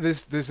Kunst.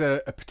 There's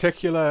a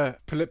particular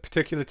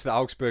to the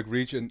Augsburg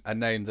region, a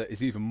name that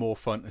is even more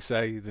fun to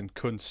say than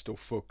Kunst or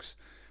Fuchs,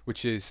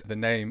 which is the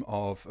name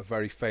of a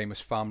very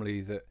famous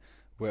family that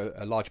were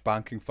a large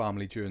banking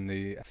family during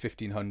the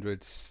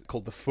 1500s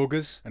called the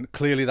Fuggers. And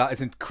clearly that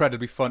is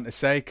incredibly fun to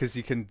say, because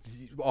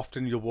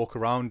you'll walk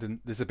around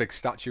and there's a big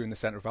statue in the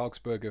centre of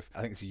Augsburg of,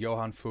 I think it's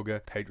Johann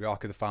Fugger,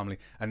 patriarch of the family.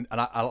 And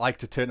I like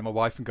to turn to my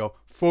wife and go,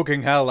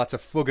 fugging hell, that's a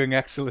fugging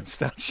excellent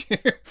statue.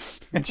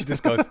 And she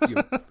just goes, you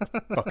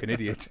fucking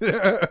idiot.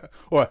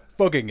 Or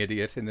fugging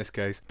idiot in this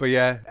case. But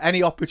yeah,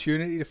 any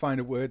opportunity to find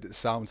a word that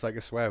sounds like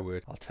a swear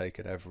word, I'll take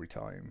it every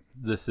time.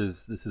 This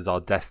is our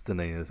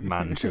destiny as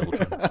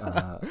man-children.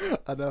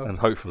 I know. And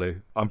hopefully,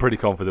 I'm pretty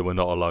confident we're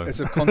not alone. It's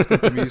a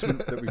constant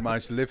amusement that we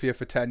managed to live here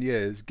for 10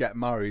 years, get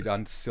married,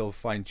 and still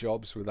find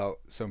jobs without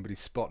somebody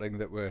spotting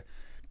that we're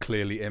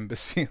clearly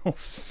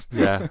imbeciles.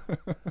 Yeah.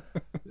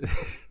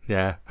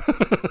 Yeah.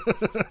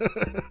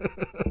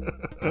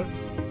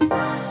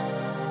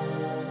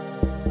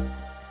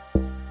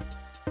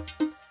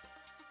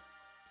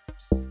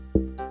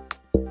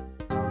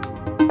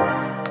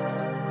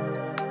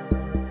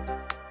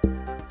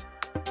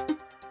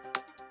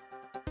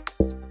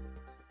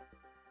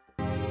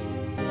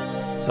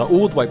 So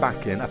all the way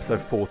back in episode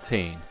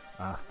 14,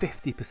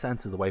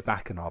 50% of the way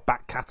back in our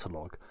back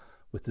catalogue,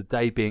 with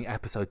today being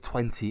episode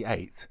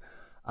 28,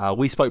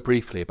 we spoke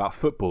briefly about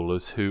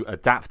footballers who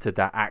adapted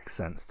their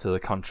accents to the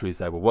countries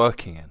they were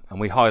working in. And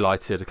we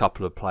highlighted a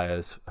couple of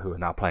players who are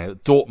now playing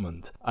at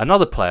Dortmund.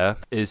 Another player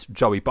is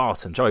Joey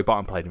Barton. Joey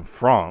Barton played in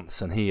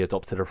France and he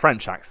adopted a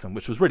French accent,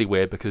 which was really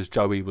weird because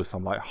Joey was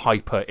some like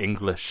hyper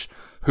English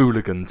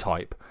hooligan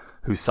type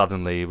who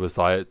suddenly was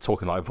like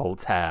talking like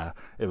Voltaire.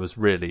 It was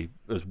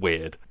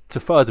weird. To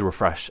further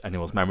refresh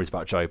anyone's memories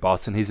about Joey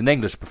Barton, he's an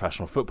English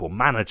professional football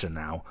manager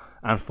now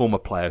and former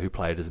player who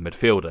played as a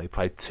midfielder. He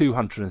played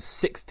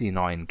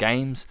 269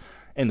 games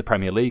in the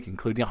Premier League,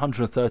 including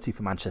 130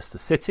 for Manchester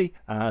City,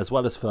 as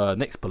well as for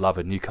Nick's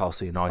beloved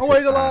Newcastle United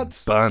Away the and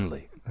lads!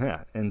 Burnley.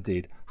 Yeah,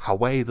 indeed.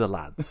 Away the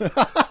lads. He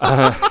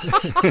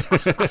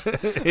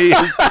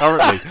is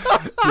currently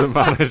the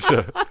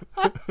manager.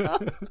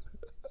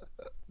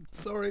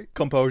 Sorry.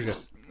 Composure.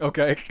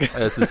 Okay.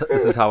 This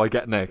is how I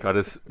get Nick. I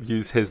just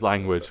use his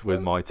language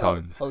with my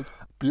tones. That was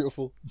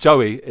beautiful.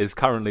 Joey is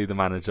currently the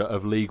manager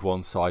of League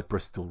One side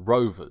Bristol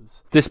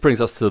Rovers. This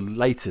brings us to the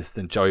latest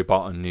in Joey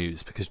Barton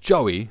news, because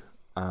Joey,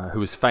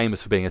 who is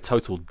famous for being a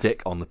total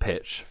dick on the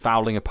pitch,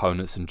 fouling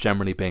opponents and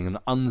generally being an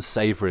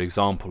unsavoury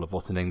example of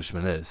what an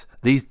Englishman is,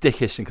 these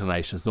dickish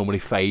inclinations normally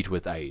fade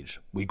with age.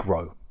 We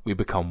grow. We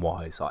become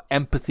wise. Our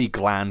empathy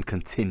gland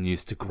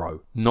continues to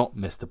grow. Not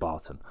Mr.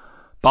 Barton.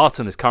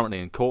 Barton is currently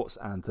in courts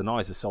and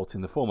denies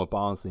assaulting the former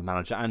Barnsley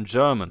manager and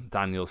German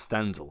Daniel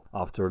Stendel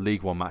after a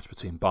League One match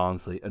between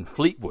Barnsley and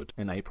Fleetwood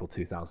in April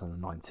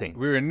 2019.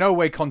 We're in no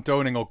way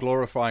condoning or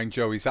glorifying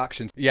Joey's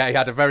actions. Yeah, he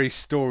had a very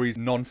storied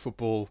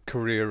non-football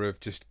career of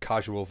just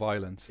casual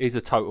violence. He's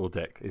a total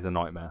dick. He's a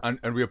nightmare.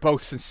 And we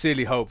both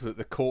sincerely hope that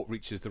the court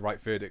reaches the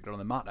right verdict on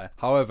the matter.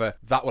 However,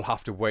 that will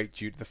have to wait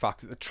due to the fact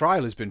that the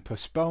trial has been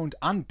postponed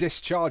and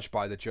discharged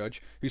by the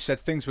judge, who said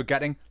things were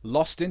getting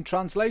lost in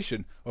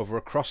translation over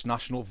a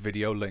cross-national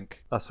video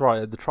link. That's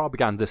right. The trial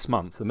began this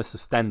month, and Mr.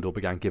 Stendel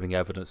began giving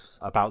evidence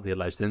about the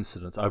alleged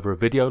incident over a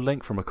video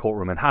link from a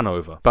courtroom in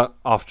Hanover. But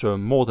after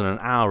more than an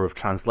hour of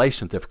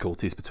translation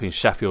difficulties between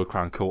Sheffield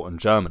Crown Court and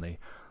Germany,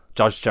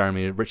 Judge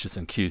Jeremy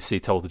Richardson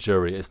QC told the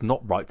jury it's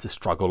not right to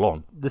struggle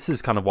on. This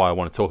is kind of why I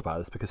want to talk about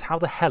this, because how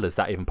the hell is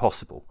that even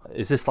possible?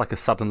 Is this like a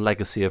sudden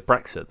legacy of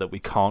Brexit, that we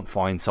can't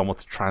find someone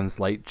to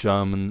translate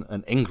German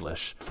and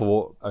English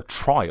for a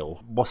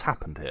trial? What's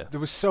happened here? There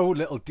was so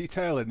little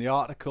detail in the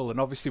article, and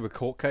obviously with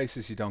court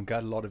cases you don't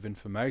get a lot of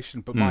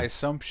information, but my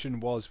assumption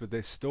was with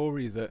this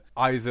story that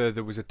either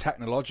there was a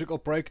technological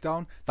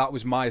breakdown, that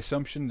was my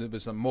assumption, there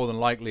was more than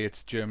likely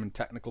it's German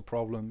technical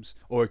problems,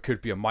 or it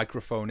could be a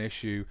microphone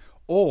issue,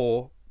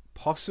 or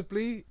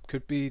possibly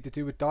could be to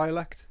do with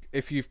dialect.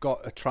 If you've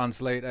got a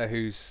translator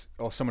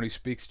or someone who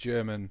speaks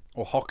German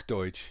or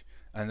Hochdeutsch,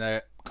 and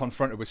they're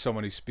confronted with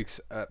someone who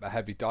speaks a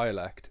heavy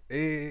dialect,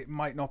 it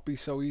might not be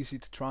so easy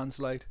to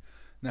translate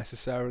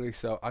necessarily.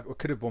 So I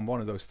could have won one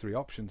of those three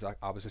options,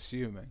 I was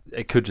assuming.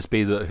 It could just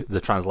be that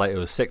the translator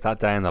was sick that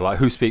day and they're like,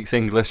 who speaks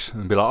English?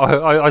 And be like,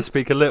 I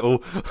speak a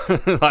little.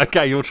 Like,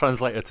 okay, you're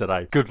translator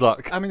today. Good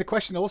luck. I mean, the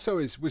question also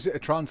is, was it a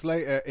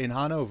translator in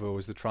Hanover, or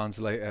was the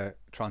translator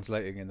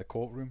translating in the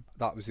courtroom?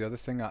 That was the other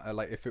thing.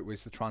 Like, if it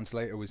was the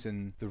translator was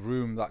in the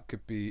room, that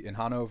could be in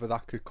Hanover,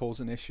 that could cause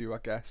an issue, I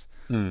guess.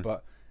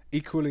 But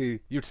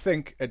equally, you'd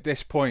think at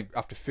this point,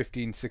 after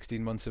 15,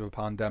 16 months of a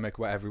pandemic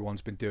where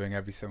everyone's been doing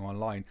everything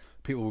online,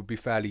 People would be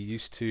fairly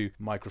used to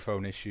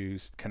microphone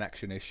issues,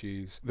 connection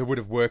issues. They would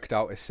have worked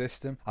out a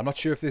system. I'm not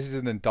sure if this is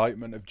an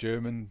indictment of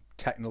German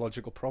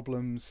technological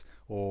problems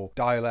or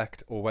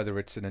dialect, or whether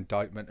it's an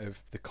indictment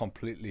of the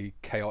completely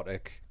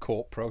chaotic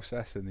court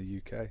process in the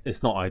UK.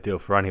 It's not ideal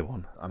for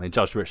anyone. I mean,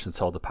 Judge Richardson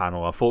told the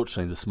panel,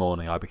 unfortunately this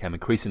morning I became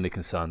increasingly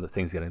concerned that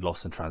things are getting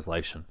lost in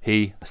translation.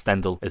 He,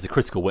 Stendhal, is a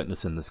critical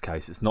witness in this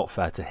case. It's not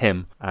fair to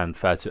him and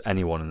fair to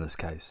anyone in this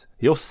case.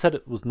 He also said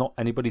it was not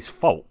anybody's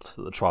fault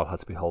that the trial had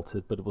to be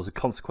halted, but it was a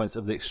consequence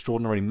of the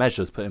extraordinary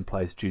measures put in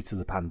place due to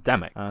the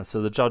pandemic.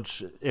 So the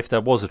judge, if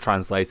there was a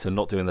translator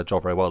not doing their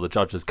job very well, the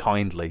judge has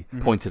kindly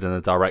pointed in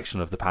the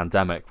direction of the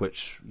pandemic,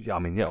 which, I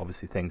mean, yeah,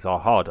 obviously things are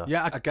harder.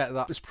 Yeah, I get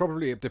that. It's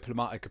probably a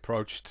diplomatic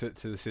approach to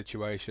the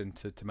situation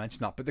to mention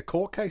that. But the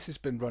court case has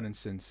been running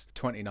since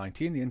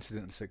 2019. The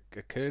incidents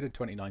occurred in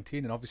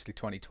 2019, and obviously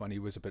 2020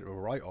 was a bit of a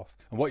write-off.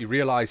 And what you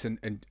realise in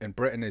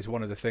Britain is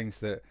one of the things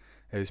that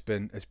has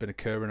been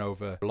occurring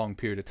over a long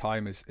period of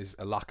time is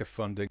a lack of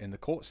funding in the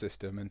court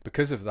system, and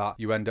because of that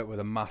you end up with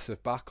a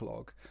massive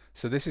backlog.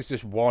 So this is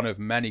just one of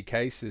many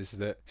cases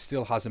that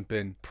still hasn't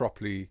been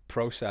properly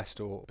processed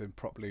or been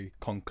properly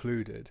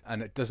concluded,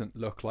 and it doesn't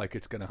look like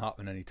it's going to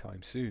happen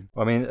anytime soon.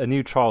 I mean, a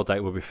new trial date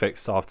will be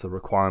fixed after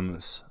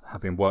requirements have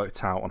been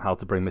worked out on how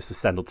to bring Mr.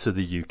 Stendhal to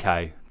the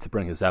UK to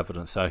bring his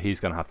evidence, so he's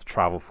going to have to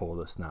travel for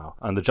this now.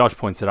 And the judge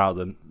pointed out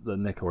that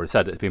Nick already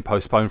said it's been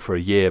postponed for a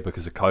year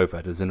because of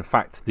COVID, is in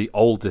fact the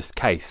oldest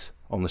case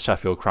on the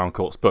Sheffield Crown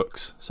Court's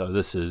books. So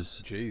this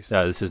is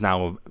this is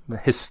now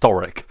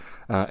historic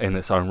in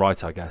its own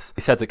right, I guess.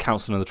 He said that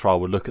counsel in the trial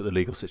would look at the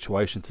legal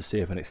situation to see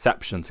if an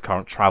exception to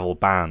current travel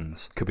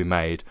bans could be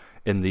made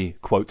in the,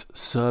 quote,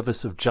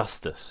 service of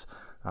justice,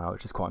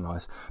 which is quite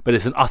nice. But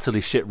it's an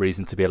utterly shit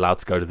reason to be allowed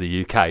to go to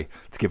the UK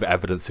to give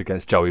evidence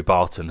against Joey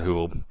Barton, who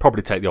will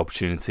probably take the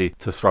opportunity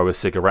to throw a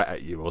cigarette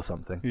at you or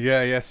something.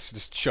 Yeah, yes,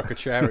 just chuck a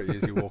chair at you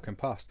as you're walking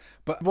past.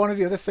 But one of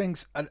the other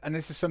things, and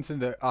this is something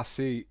that I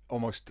see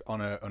almost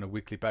on a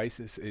weekly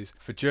basis, is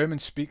for German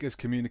speakers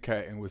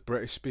communicating with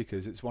British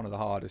speakers, it's one of the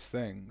hardest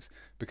things,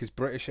 because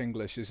British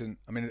English isn't,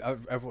 I mean,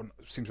 everyone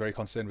seems very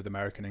concerned with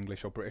American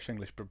English or British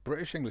English, but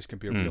British English can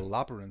be a real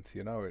labyrinth,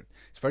 you know.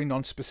 It's very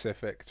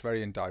non-specific, it's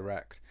very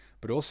indirect,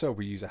 but also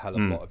we use a hell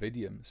of a lot of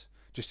idioms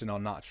just in our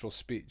natural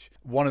speech.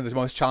 One of the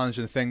most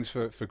challenging things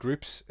for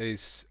groups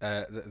is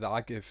that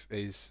I give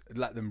is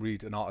let them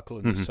read an article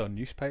in the Sun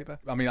newspaper.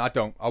 I mean,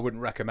 I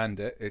wouldn't recommend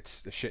it.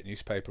 It's a shit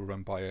newspaper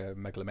run by a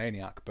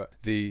megalomaniac, but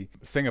the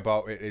thing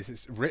about it is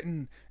it's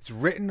written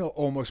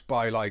almost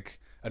by like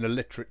an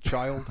illiterate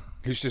child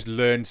who's just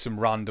learned some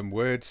random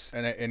words,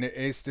 and it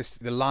is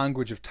just the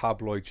language of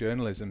tabloid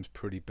journalism is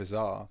pretty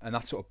bizarre, and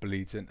that sort of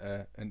bleeds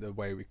into the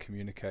way we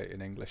communicate in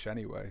English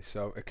anyway.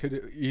 So it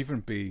could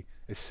even be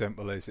as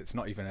simple as it's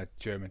not even a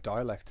German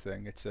dialect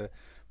thing, it's a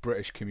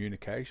British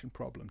communication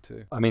problem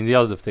too. I mean, the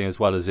other thing as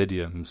well as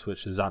idioms,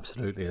 which is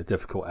absolutely a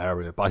difficult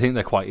area, but I think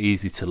they're quite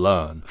easy to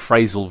learn.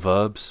 Phrasal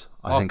verbs,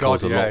 I think,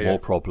 cause a lot more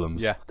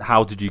problems. Yeah.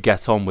 How did you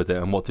get on with it,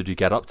 and what did you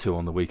get up to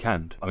on the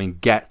weekend? I mean,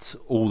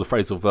 all the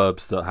phrasal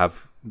verbs that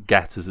have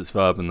get as its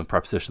verb and the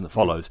preposition that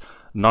follows,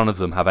 none of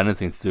them have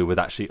anything to do with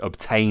actually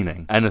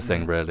obtaining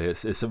anything, really.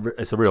 It's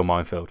a real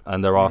minefield,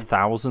 and there are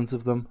thousands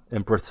of them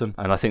in Britain,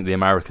 and I think the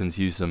Americans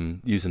use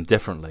them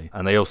differently,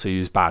 and they also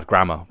use bad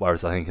grammar,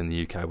 whereas I think in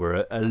the UK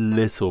we're a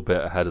little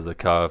bit ahead of the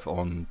curve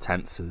on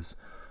tenses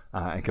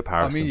in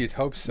comparison. I mean, you'd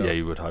hope so. Yeah,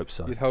 you would hope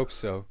so. You'd hope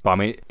so. But I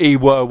mean, he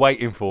were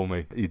waiting for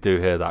me. You do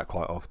hear that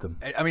quite often.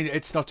 I mean,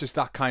 it's not just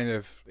that kind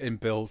of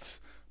inbuilt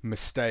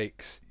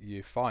mistakes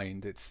you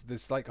find.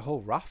 There's like a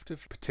whole raft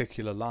of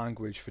particular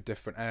language for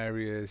different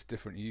areas,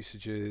 different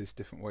usages,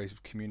 different ways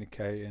of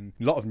communicating.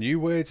 A lot of new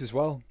words as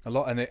well.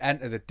 And they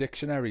enter the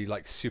dictionary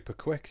like super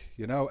quick.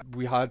 You know,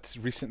 we had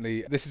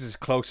recently, this is as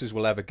close as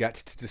we'll ever get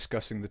to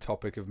discussing the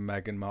topic of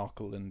Meghan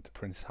Markle and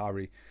Prince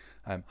Harry.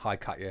 Hi,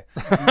 Katya.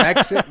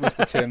 Megxit was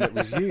the term that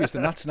was used,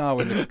 and that's now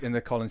in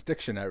the Collins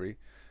Dictionary,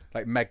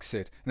 like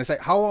Megxit. And it's like,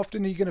 how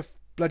often are you going to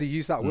bloody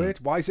use that word?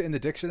 Why is it in the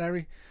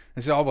dictionary?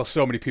 And so, well,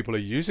 so many people are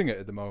using it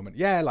at the moment.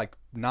 Yeah, like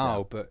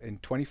now, but in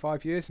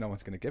 25 years, no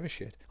one's going to give a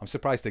shit. I'm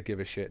surprised they give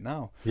a shit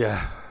now.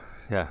 Yeah.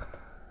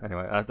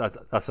 Anyway,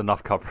 that's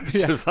enough coverage.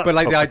 Yeah, but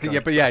like the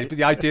idea, but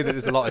the idea that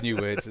there's a lot of new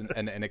words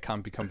and it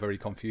can become very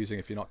confusing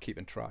if you're not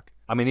keeping track.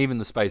 I mean, even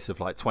the space of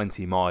like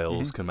 20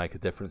 miles can make a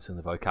difference in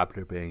the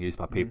vocabulary being used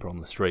by people on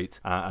the street,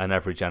 and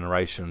every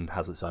generation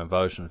has its own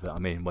version of it. I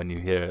mean, when you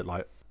hear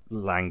like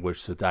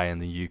language today in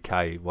the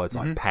UK, words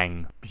like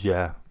peng,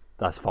 yeah,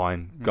 that's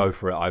fine, go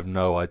for it. I have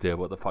no idea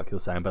what the fuck you're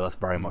saying, but that's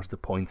very much the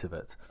point of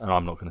it, and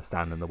I'm not going to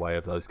stand in the way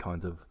of those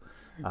kinds of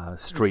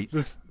street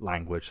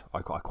language.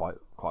 I quite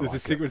there's like a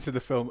sequence in the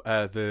film,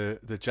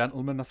 the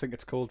Gentleman, I think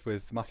it's called,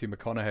 with Matthew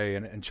McConaughey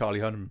and Charlie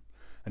Hunnam,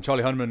 And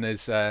Charlie Hunnam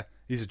is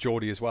he's a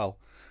Geordie as well.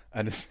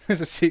 And there's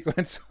a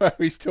sequence where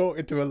he's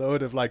talking to a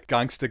load of like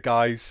gangster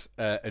guys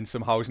in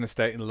some housing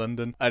estate in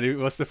London. And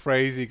what's the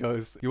phrase? He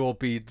goes, "You all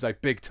be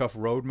like big tough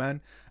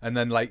roadmen." And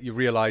then like you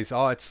realise,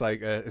 it's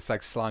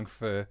like slang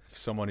for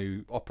someone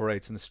who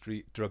operates in the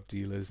street, drug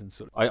dealers and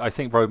sort of. I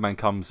think roadman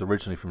comes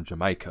originally from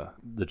Jamaica.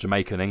 The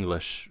Jamaican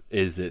English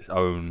is its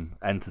own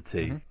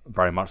entity,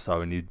 very much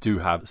so. And you do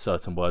have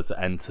certain words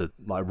that enter,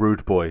 like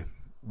rude boy.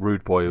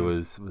 Rude boy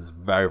was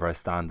very, very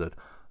standard.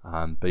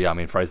 But yeah, I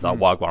mean, phrases like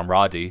Wagwan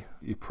Radi,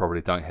 you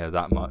probably don't hear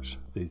that much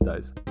these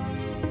days.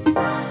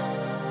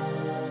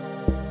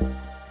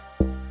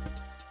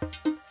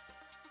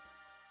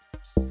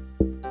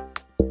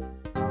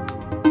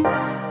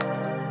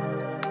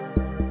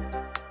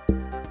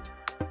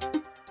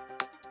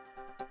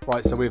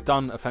 Right, so we've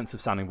done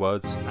offensive sounding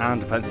words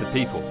and offensive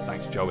people.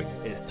 Thanks, Joey.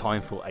 It's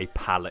time for a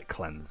palate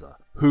cleanser.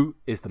 Who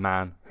is the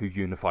man who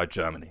unified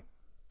Germany?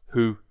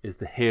 Who is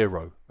the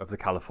hero of the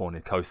California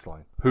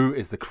coastline? Who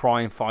is the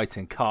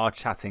crime-fighting,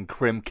 car-chatting,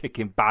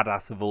 crim-kicking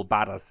badass of all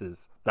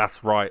badasses?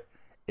 That's right,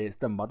 it's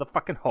the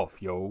motherfucking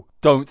Hoff, yo.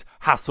 Don't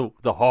hassle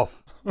the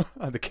Hoff.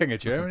 The king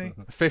of Germany,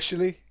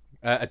 officially.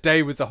 A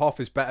day with the Hoff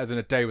is better than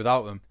a day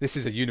without them. This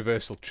is a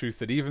universal truth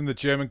that even the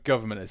German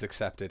government has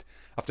accepted.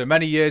 After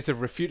many years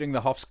of refuting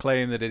the Hoff's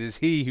claim that it is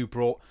he who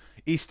brought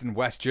East and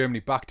West Germany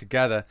back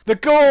together, the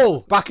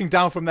goal! Backing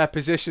down from their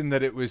position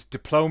that it was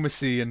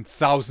diplomacy and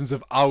thousands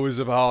of hours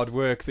of hard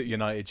work that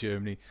united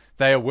Germany,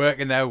 they are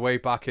working their way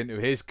back into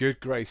his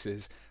good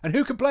graces. And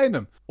who can blame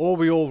them? All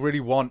we all really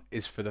want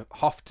is for the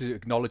Hoff to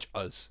acknowledge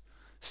us.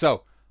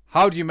 So,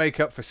 how do you make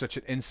up for such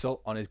an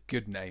insult on his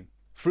good name?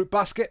 Fruit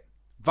basket?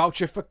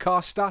 Voucher for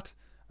Karstadt?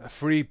 A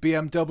free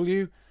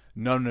BMW?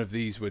 None of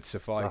these would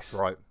suffice. That's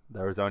right.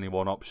 There is only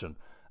one option,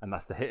 and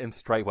that's to hit him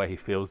straight where he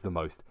feels the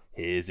most,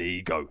 his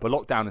ego. But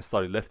lockdown is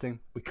slowly lifting.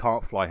 We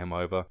can't fly him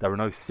over. There are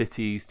no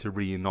cities to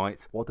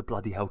reunite. What the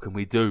bloody hell can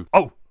we do?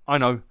 Oh, I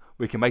know.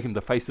 We can make him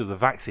the face of the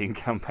vaccine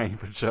campaign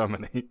for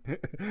Germany.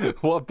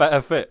 What a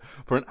better fit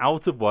for an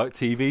out-of-work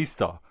TV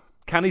star.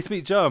 Can he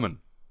speak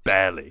German?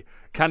 Barely.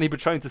 Can he be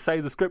trained to say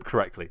the script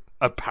correctly?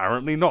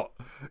 Apparently not.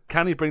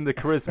 Can he bring the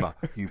charisma?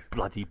 You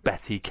bloody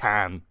bet he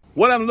can.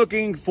 What I'm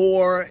looking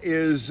for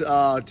is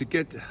to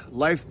get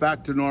life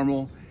back to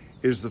normal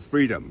is the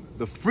freedom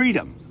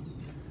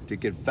to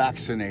get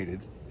vaccinated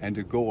and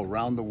to go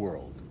around the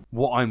world.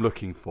 What I'm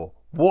looking for.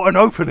 What an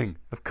opening.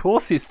 Of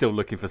course he's still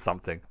looking for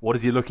something. What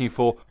is he looking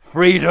for?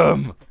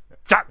 Freedom.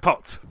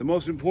 Jackpot. The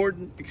most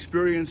important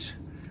experience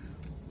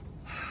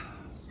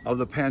of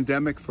the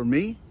pandemic for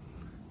me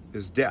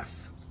is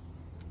death.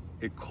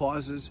 It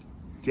causes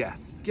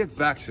death. Get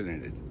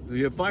vaccinated.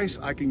 The advice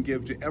I can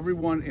give to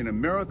everyone in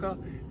America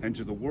and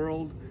to the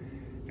world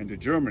and to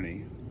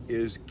Germany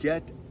is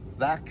get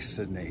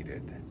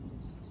vaccinated.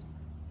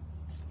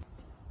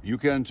 You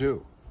can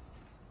too.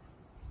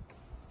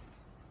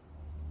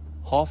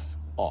 Hoff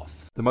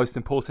off. The most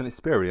important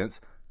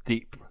experience,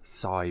 deep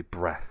sigh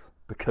breath.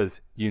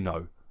 Because,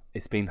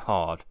 it's been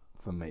hard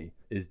for me,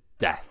 is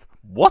death.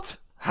 What?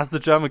 Has the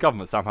German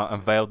government somehow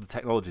unveiled the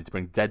technology to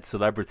bring dead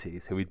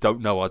celebrities who we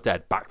don't know are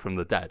dead back from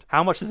the dead?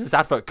 How much does this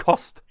advert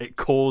cost? It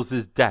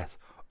causes death.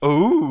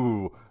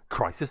 Ooh,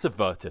 crisis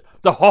averted.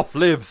 The Hoff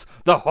lives.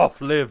 The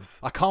Hoff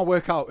lives. I can't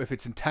work out if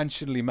it's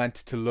intentionally meant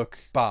to look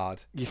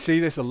bad. You see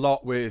this a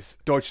lot with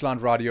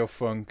Deutschland Radio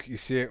Funk. You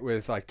see it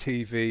with like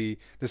TV.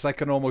 There's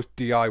like an almost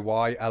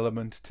DIY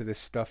element to this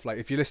stuff. Like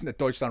if you listen to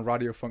Deutschland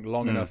Radio Funk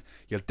long enough,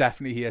 you'll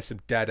definitely hear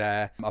some dead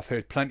air. I've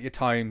heard plenty of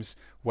times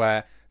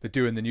where they're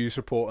doing the news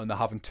report and they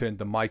haven't turned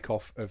the mic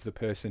off of the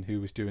person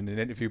who was doing an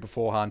interview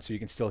beforehand, so you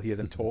can still hear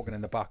them talking in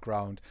the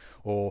background,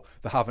 or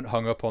they haven't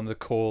hung up on the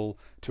call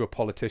to a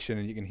politician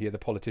and you can hear the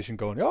politician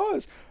going,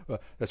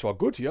 that's all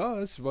good,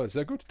 that's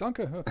sehr good, danke.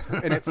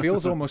 And it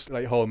feels almost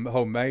like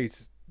homemade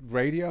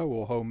radio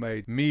or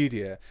homemade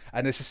media.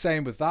 And it's the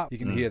same with that. You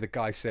can hear the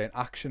guy saying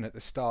action at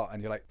the start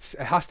and you're like,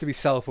 it has to be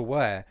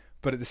self-aware,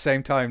 but at the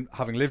same time,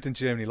 having lived in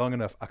Germany long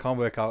enough, I can't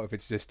work out if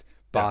it's just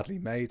badly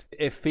made.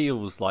 It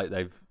feels like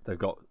they've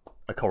got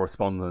a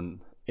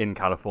correspondent in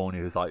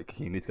California who's like,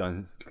 you need to go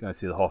and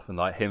see the Hoff, and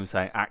like him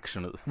saying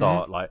action at the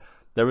start. Like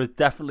there is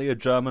definitely a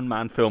German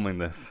man filming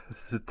this.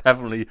 This is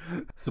definitely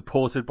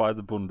supported by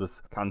the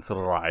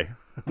Bundeskanzlei.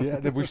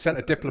 Yeah, we've sent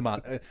a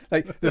diplomat.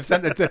 They've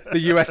sent the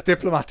US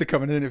diplomat to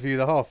come and interview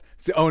the Hoff.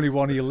 It's the only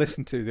one he'll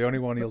listen to, the only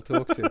one he'll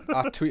talk to.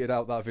 I tweeted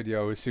out that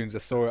video as soon as I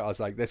saw it. I was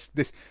like, this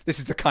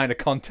is the kind of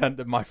content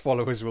that my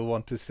followers will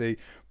want to see.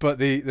 But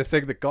the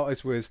thing that got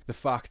us was the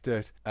fact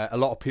that a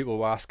lot of people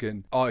were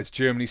asking, is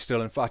Germany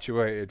still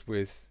infatuated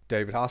with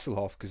David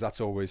Hasselhoff? Because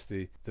that's always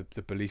the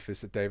belief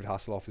is that David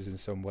Hasselhoff is in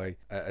some way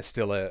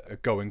still a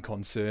going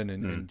concern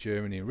in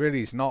Germany. Really,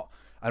 he's not.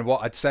 And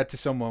what I'd said to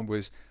someone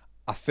was,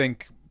 I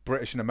think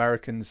British and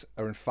Americans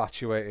are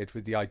infatuated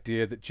with the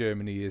idea that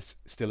Germany is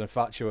still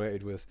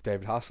infatuated with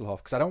David Hasselhoff,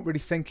 because I don't really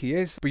think he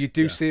is, but you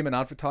do see him in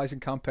advertising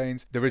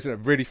campaigns. There is a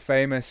really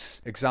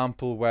famous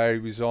example where he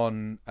was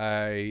on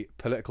a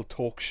political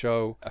talk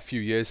show a few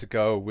years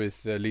ago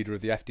with the leader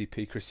of the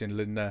FDP, Christian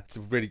Lindner. To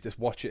really just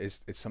watch it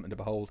is something to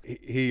behold.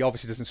 He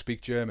obviously doesn't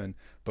speak German,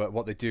 but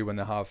what they do when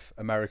they have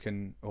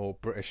American or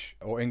British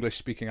or English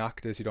speaking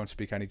actors who don't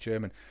speak any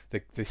German,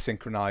 they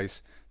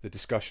synchronize the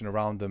discussion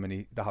around them,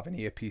 and they have an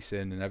earpiece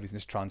in and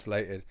everything's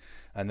translated,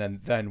 and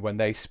then when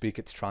they speak,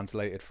 it's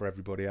translated for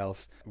everybody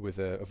else with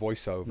a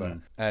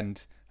voiceover.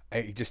 And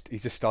he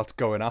just starts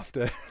going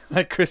after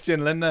like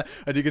Christian Lindner,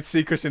 and you could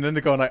see Christian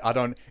Lindner going like,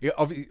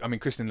 I mean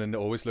Christian Lindner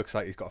always looks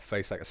like he's got a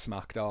face like a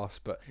smacked arse,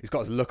 but he's got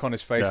his look on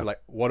his face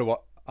like,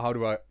 how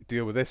do I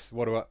deal with this?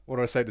 What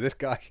do I say to this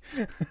guy?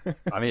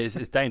 I mean,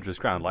 it's dangerous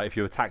ground. Like, if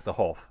you attack the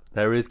Hoff,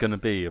 there is going to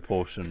be a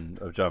portion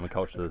of German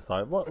culture that's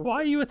like, why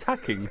are you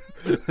attacking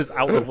this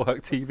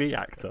out-of-work TV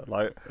actor?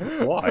 Like,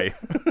 why?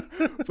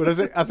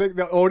 But I think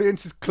the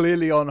audience is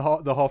clearly on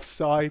the Hoff's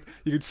side.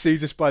 You can see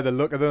just by the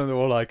look of them, they're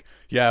all like,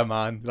 yeah,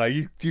 man, like,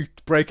 you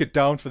break it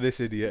down for this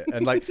idiot.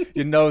 And, like,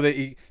 you know that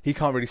he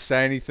can't really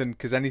say anything,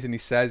 because anything he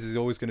says is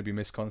always going to be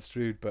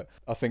misconstrued. But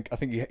I think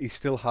he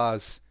still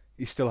has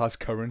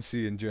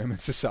currency in German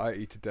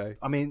society today.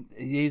 I mean,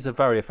 he's a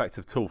very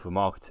effective tool for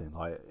marketing.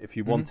 Like, if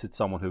you wanted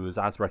someone who was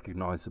as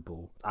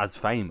recognisable, as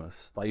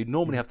famous, like, you'd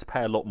normally have to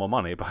pay a lot more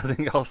money, but I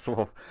think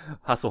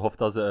Hasselhoff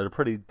does it at a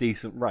pretty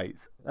decent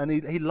rate. And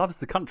he loves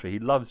the country. He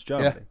loves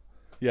Germany.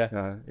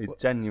 Yeah. He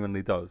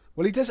genuinely does.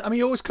 Well, he does. I mean,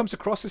 he always comes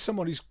across as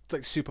someone who's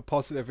like super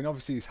positive, and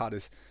obviously he's had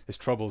his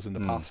troubles in the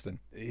past, and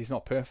he's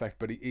not perfect,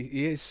 but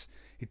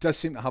he does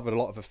seem to have a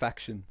lot of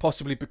affection,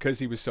 possibly because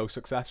he was so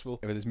successful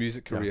with his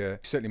music career.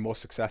 Certainly more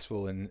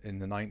successful in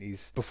the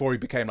 90s, before he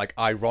became like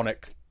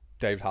ironic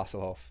David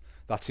Hasselhoff.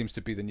 That seems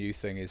to be the new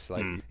thing, is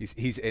like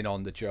he's in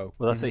on the joke.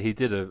 Well, that's it. He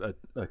did a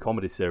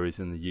comedy series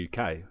in the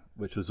UK,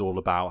 which was all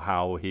about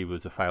how he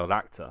was a failed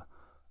actor,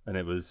 and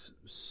it was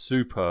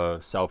super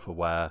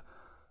self-aware,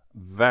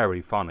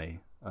 very funny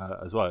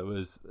as well. It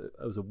was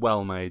a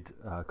well-made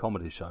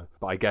comedy show,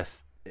 but I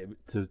guess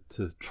to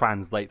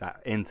translate that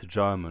into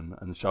German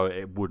and show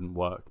it wouldn't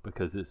work,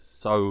 because it's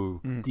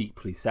so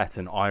deeply set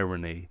in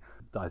irony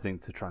that I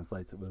think to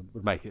translate it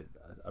would make it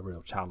a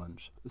real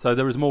challenge. So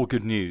there is more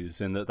good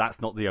news in that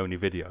that's not the only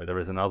video. There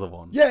is another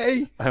one.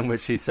 Yay! In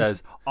which he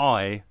says,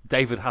 I,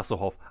 David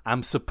Hasselhoff,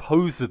 am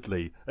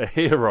supposedly a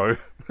hero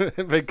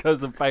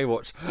because of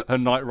Baywatch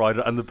and Knight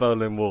Rider and the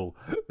Berlin Wall.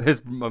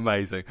 It's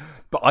amazing.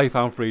 But I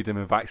found freedom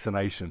in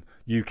vaccination.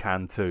 You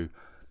can too.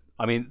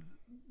 I mean,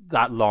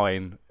 that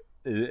line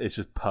is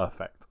just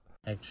perfect.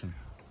 Action.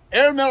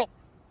 Air Metal.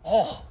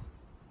 Oh,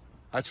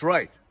 that's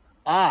right.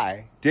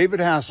 I, David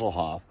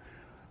Hasselhoff,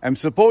 am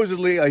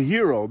supposedly a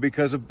hero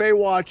because of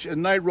Baywatch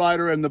and Knight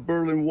Rider and the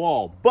Berlin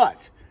Wall.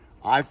 But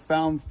I've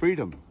found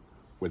freedom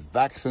with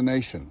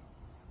vaccination.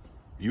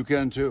 You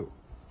can too.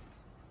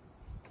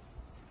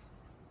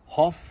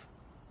 Hoff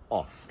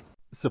off.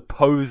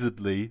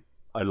 Supposedly,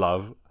 I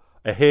love.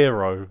 A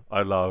hero,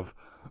 I love.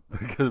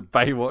 Because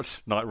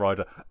Baywatch, Knight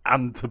Rider,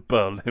 and the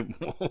Berlin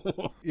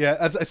Wall. Yeah,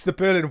 it's the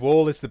Berlin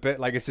Wall. It's the bit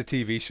like it's a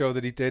TV show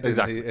that he did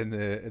Exactly. in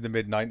the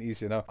mid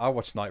 '90s. You know, I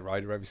watch Knight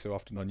Rider every so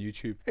often on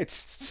YouTube. It's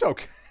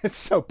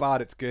so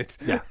bad, it's good.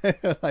 Yeah.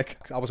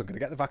 Like, I wasn't going to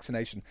get the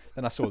vaccination,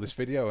 then I saw this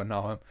video, and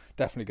now I'm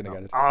definitely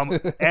going to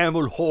get it.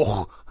 Emil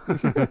Hoch.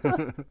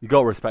 You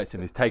got to respect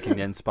him. He's taking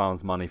Jens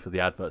Spahn's money for the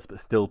adverts,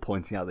 but still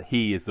pointing out that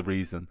he is the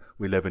reason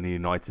we live in a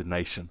united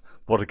nation.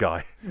 What a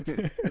guy.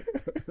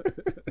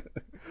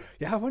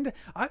 Yeah, I wonder.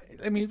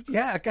 I mean,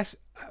 yeah, I guess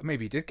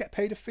maybe he did get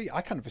paid a fee.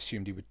 I kind of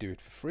assumed he would do it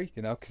for free,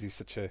 you know, because he's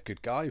such a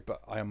good guy.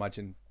 But I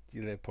imagine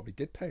they probably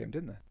did pay him,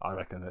 didn't they? I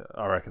reckon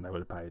they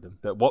would have paid him.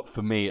 But what,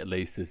 for me at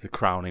least, is the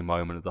crowning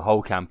moment of the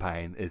whole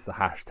campaign is the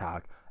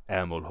hashtag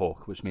Ärmel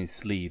hoch, which means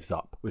sleeves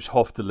up, which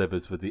Hoff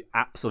delivers with the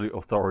absolute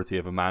authority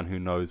of a man who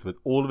knows with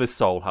all of his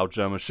soul how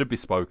German should be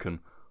spoken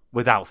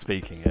without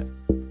speaking it.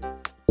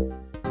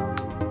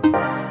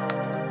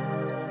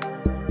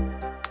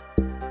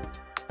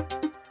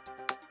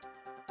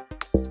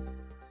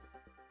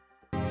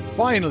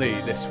 Finally,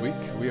 this week,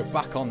 we are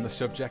back on the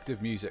subject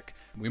of music.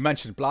 We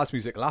mentioned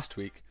blasmusik last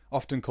week,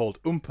 often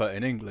called Umpa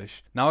in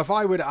English. Now, if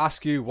I were to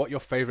ask you what your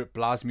favourite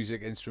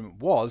blasmusik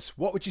instrument was,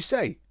 what would you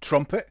say?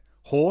 Trumpet?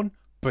 Horn?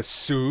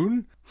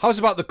 Bassoon? How's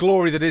about the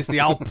glory that is the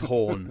Alp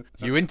horn?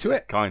 You into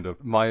it? Kind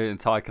of. My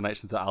entire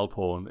connection to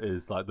Alphorn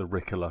is like the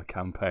Ricola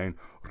campaign.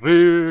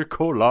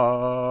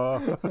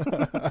 Ricola!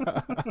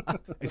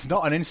 It's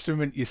not an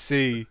instrument you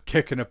see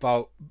kicking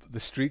about the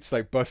streets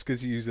like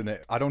buskers using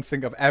it. I don't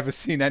think I've ever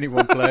seen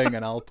anyone playing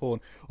an Alp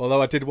horn,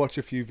 although I did watch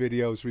a few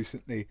videos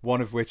recently, one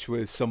of which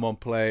was someone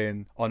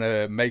playing on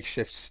a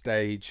makeshift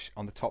stage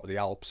on the top of the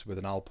Alps with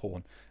an Alp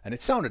horn, and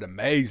it sounded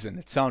amazing.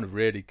 It sounded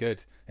really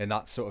good in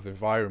that sort of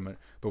environment,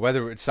 but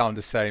whether it would sound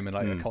the same in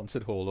like a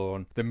concert hall or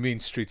on the mean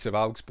streets of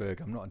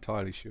Augsburg, I'm not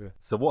entirely sure.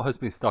 So what has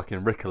been stuck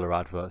in Ricola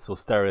adverts or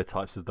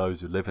stereotypes of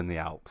those who live in the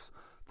Alps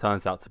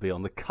turns out to be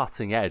on the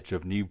cutting edge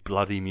of new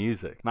bloody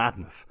music.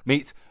 Madness.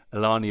 Meet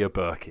Elania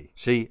Berkey.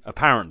 She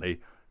apparently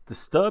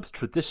disturbs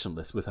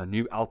traditionalists with her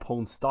new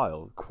Alphorn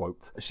style.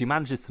 Quote, she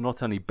manages to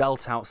not only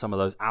belt out some of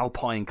those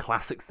Alpine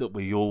classics that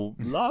we all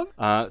love,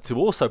 to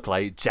also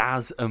play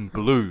jazz and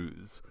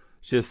blues.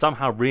 She has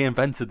somehow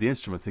reinvented the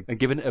instrument and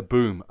given it a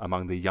boom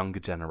among the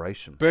younger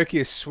generation. Berkey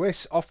is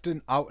Swiss,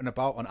 often out and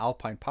about on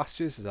alpine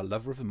pastures as a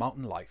lover of the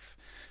mountain life,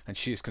 and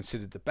she is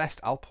considered the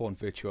best Alphorn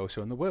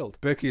virtuoso in the world.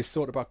 Berkey has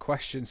thought about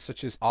questions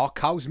such as, are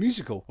cows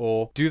musical?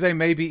 Or do they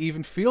maybe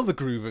even feel the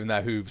groove in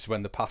their hooves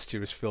when the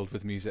pasture is filled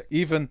with music?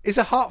 Even, is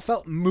a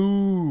heartfelt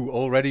moo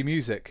already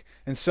music?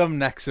 In some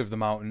necks of the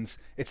mountains,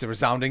 it's a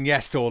resounding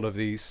yes to all of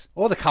these.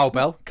 Or the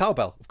cowbell.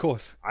 Cowbell, of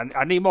course.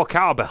 I need more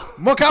cowbell.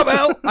 More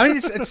cowbell! I mean,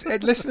 it's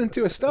listening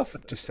to her stuff.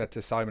 Just said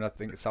to Simon, I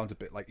think it sounds a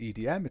bit like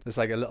EDM. There's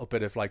like a little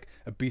bit of like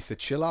Ibiza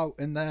chill out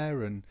in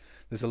there, and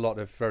there's a lot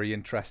of very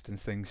interesting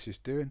things she's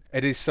doing.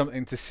 It is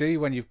something to see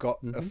when you've got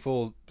a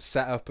full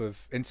setup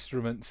of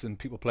instruments and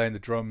people playing the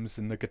drums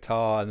and the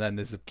guitar, and then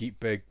there's a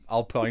big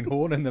alpine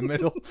horn in the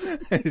middle.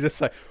 And you're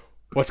just like,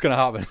 what's going to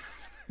happen?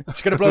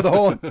 She's going to blow the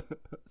horn.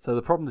 So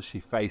the problem that she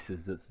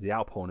faces is that the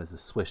Alphorn is a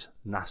Swiss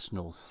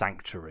national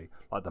sanctuary,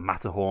 like the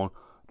Matterhorn,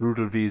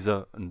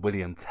 Rudelwiese and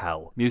William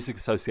Tell. Music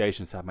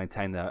associations have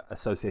maintained their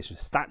association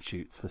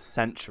statutes for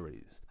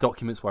centuries,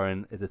 documents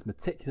wherein it is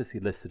meticulously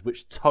listed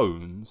which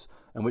tones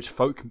and which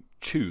folk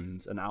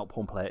tunes an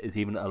Alphorn player is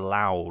even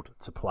allowed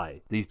to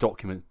play. These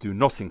documents do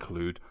not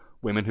include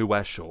women who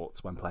wear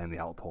shorts when playing the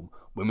Alphorn,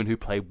 women who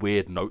play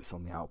weird notes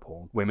on the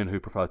Alphorn, women who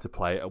prefer to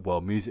play at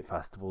world music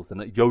festivals and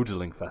at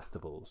yodeling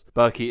festivals.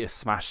 Berkey is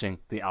smashing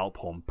the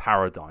Alphorn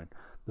paradigm,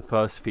 the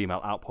first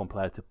female Alphorn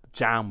player to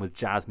jam with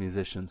jazz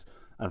musicians,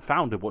 and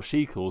founded what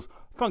she calls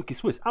funky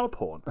Swiss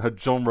Alphorn, a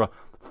genre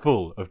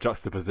full of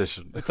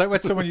juxtaposition. It's like when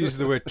someone uses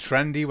the word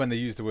trendy when they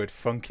use the word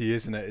funky,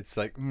 isn't it? It's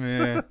like,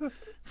 meh,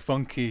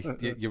 funky,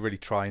 you're really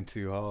trying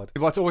too hard.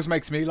 What always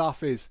makes me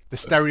laugh is the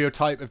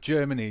stereotype of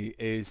Germany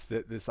is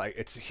that there's like,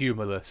 it's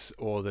humorless,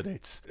 or that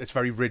it's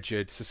very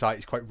rigid,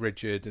 society's quite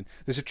rigid, and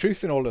there's a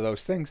truth in all of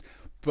those things.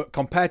 But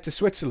compared to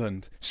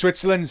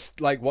Switzerland's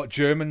like what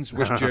Germans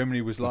wish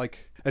Germany was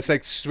like. It's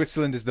like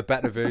Switzerland is the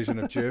better version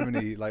of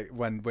Germany. Like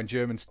when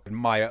Germans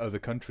admire other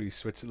countries,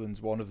 Switzerland's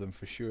one of them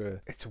for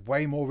sure. It's a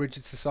way more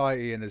rigid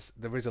society, and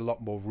there is a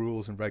lot more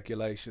rules and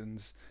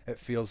regulations, it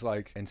feels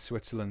like, in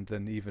Switzerland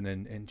than even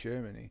in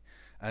Germany.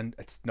 And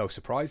it's no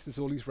surprise there's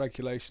all these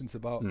regulations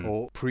about,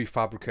 or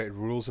prefabricated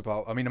rules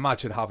about. I mean,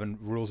 imagine having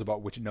rules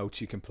about which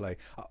notes you can play.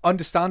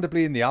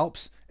 Understandably, in the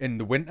Alps, in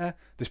the winter,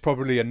 there's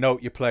probably a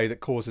note you play that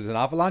causes an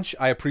avalanche.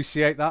 I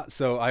appreciate that,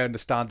 so I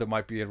understand there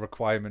might be a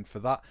requirement for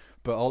that.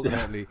 But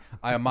ultimately,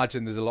 I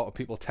imagine there's a lot of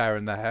people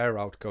tearing their hair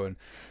out going,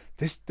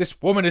 this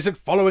woman isn't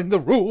following the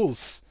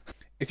rules.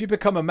 If you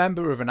become a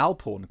member of an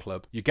Alphorn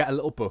club, you get a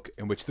little book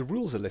in which the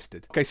rules are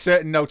listed. Okay,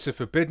 certain notes are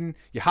forbidden,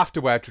 you have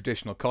to wear a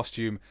traditional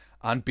costume,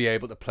 and be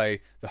able to play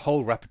the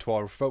whole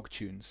repertoire of folk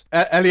tunes.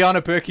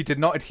 Eliana Berkey did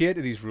not adhere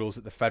to these rules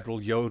at the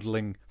Federal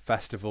Yodeling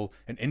Festival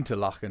in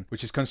Interlaken,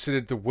 which is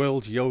considered the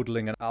World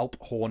Yodeling and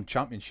Alphorn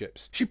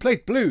Championships. She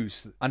played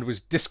blues and was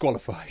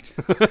disqualified.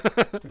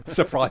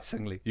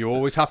 Surprisingly. You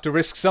always have to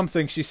risk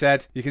something, she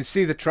said. You can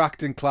see the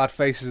tracked-in-clad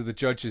faces of the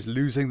judges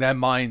losing their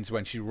minds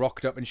when she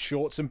rocked up in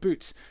shorts and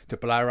boots to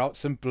blare out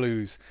some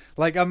blues.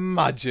 Like,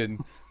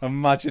 imagine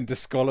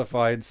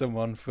disqualifying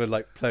someone for,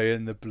 like,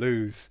 playing the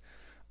blues.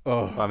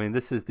 Oh. I mean,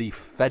 this is the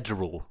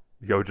Federal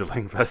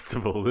Yodeling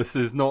Festival. This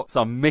is not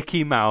some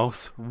Mickey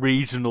Mouse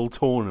regional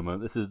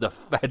tournament. This is the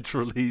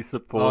federally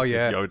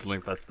supported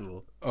Yodeling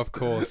Festival. Of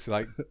course.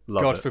 Like,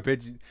 God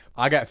forbid.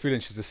 I get a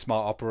feeling she's a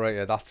smart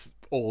operator. That's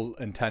all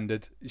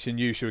intended. She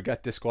knew she would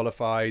get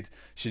disqualified.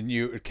 She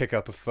knew it would kick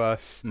up a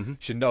fuss.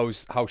 She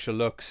knows how she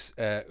looks.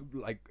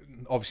 Like,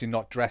 obviously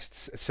not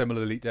dressed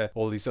similarly to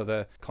all these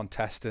other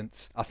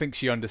contestants. I think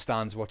she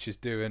understands what she's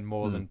doing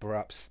more than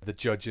perhaps the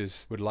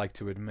judges would like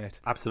to admit.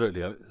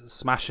 Absolutely.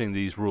 Smashing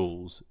these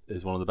rules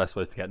is one of the best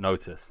ways to get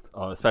noticed,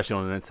 especially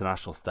on an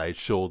international stage.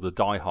 Sure, the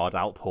die-hard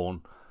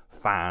Alphorn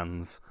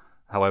fans,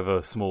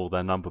 however small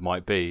their number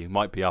might be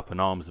up in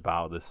arms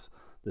about this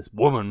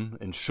woman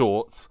in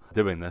shorts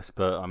doing this,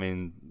 but I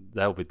mean,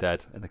 they'll be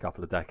dead in a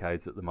couple of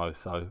decades at the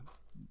most, so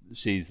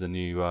she's the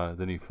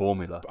new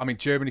formula. I mean,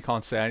 Germany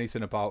can't say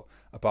anything about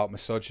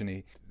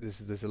misogyny.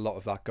 There's a lot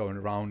of that going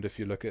around. If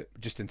you look at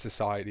just in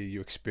society,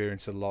 you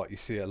experience a lot, you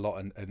see it a lot,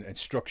 and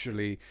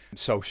structurally and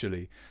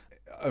socially.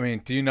 I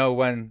mean, do you know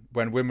when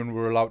women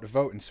were allowed to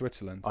vote in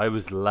Switzerland? I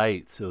was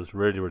late. It was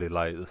really, really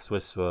late. The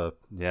Swiss were,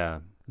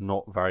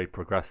 not very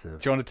progressive.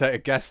 Do you want to take a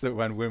guess that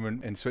when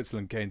women in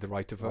Switzerland gained the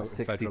right to vote?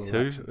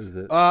 62, is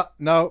it?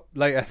 No,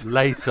 later.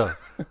 Later.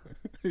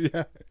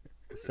 Yeah.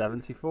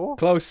 74?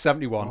 Close,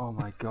 71. Oh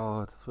my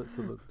God,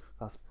 Switzerland.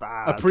 That's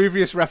bad. A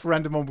previous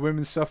referendum on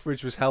women's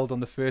suffrage was held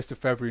on the 1st of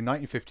February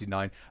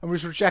 1959 and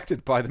was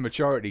rejected by the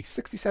majority,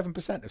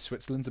 67% of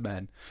Switzerland's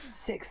men.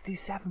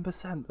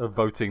 67% of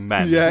voting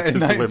men. Yeah, in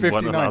because the women weren't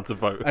 1959. allowed to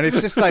vote. And it's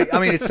just like, I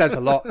mean, it says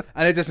a lot.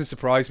 And it doesn't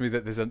surprise me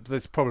that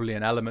there's probably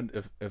an element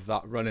of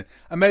that running.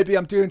 And maybe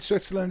I'm doing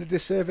Switzerland a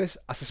disservice.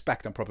 I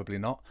suspect I'm probably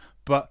not.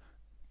 But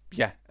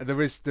yeah,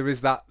 there is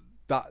that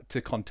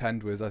to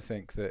contend with. I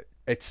think that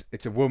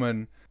it's a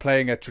woman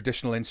playing a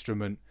traditional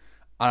instrument.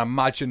 I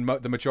imagine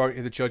the majority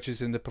of the judges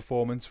in the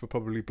performance were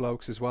probably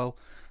blokes as well.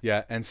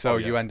 Yeah, and so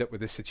you end up with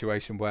this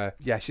situation where,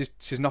 yeah, she's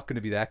not going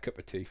to be their cup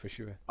of tea for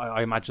sure.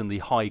 I imagine the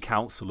High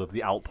Council of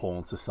the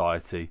Alphorn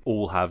Society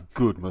all have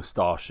good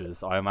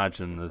moustaches. I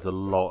imagine there's a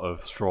lot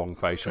of strong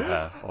facial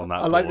hair on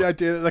that I like board. the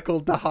idea that they're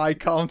called the High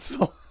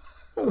Council.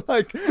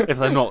 Like, if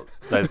they're not,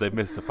 they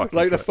missed the fucking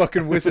like the trick.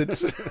 fucking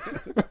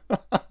wizards.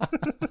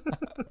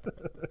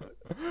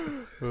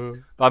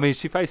 But I mean,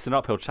 she faced an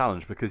uphill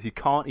challenge because you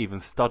can't even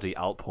study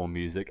Alphorn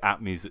music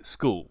at music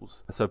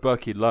schools. So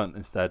Berkey learnt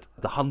instead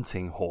the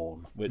hunting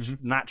horn, which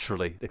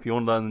naturally, if you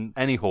want to learn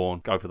any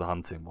horn, go for the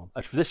hunting one.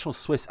 A traditional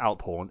Swiss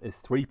Alphorn is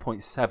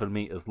 3.7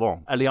 metres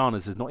long.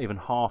 Eliana's is not even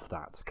half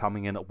that,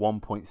 coming in at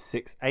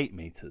 1.68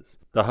 metres.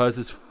 Though hers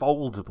is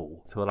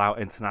foldable to allow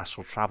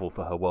international travel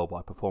for her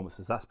worldwide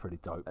performances. That's pretty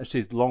dope. And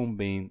she's long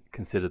been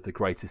considered the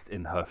greatest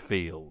in her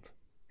field.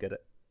 Get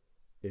it?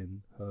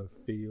 In her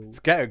field. It's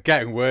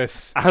getting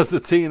worse. As a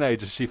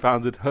teenager, she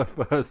founded her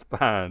first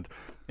band,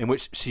 in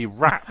which she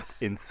rapped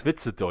in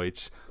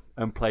Schweizerdeutsch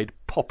and played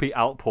poppy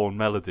Alphorn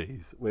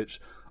melodies,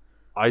 which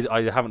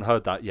I haven't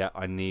heard that yet.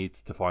 I need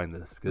to find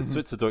this, because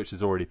Schweizerdeutsch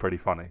is already pretty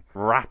funny.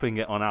 Rapping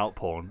it on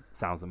Alphorn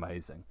sounds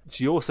amazing.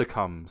 She also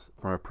comes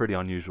from a pretty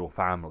unusual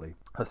family.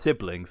 Her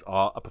siblings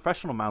are a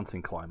professional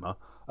mountain climber,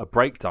 a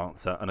break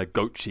dancer, and a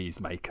goat cheese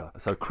maker.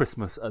 So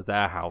Christmas at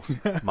their house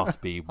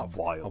must be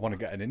wild. I want to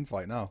get an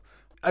invite now.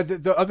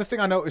 The other thing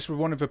I noticed with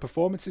one of her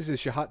performances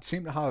is she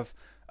seemed to have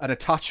an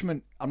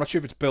attachment. I'm not sure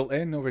if it's built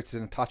in or if it's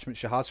an attachment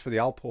she has for the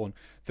Alphorn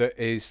that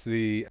is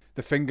the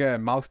finger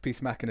and mouthpiece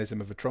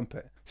mechanism of a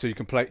trumpet. So she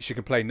can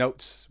play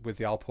notes with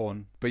the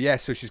Alphorn. But yeah,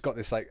 so she's got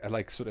this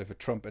like sort of a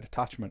trumpet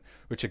attachment,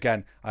 which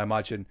again I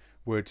imagine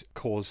would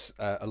cause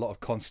a lot of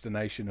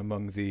consternation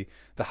among the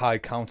High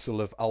Council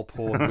of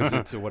Alphorn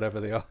wizards or whatever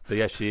they are. But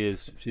yeah,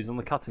 she's on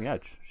the cutting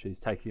edge. She's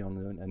taking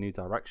on a new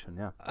direction,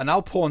 yeah. An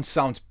Alphorn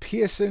sounds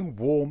piercing,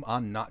 warm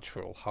and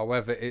natural.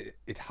 However,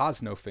 it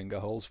has no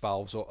finger holes,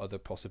 valves or other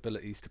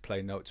possibilities to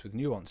play notes with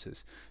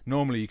nuances.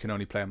 Normally you can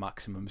only play a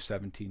maximum of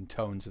 17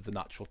 tones of the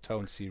natural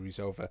tone series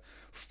over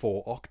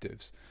 4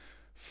 octaves.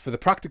 For the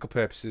practical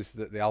purposes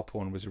that the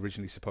Alphorn was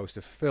originally supposed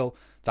to fulfill,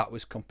 that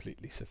was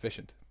completely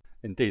sufficient.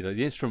 Indeed,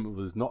 the instrument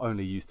was not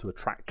only used to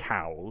attract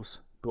cows,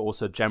 but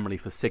also generally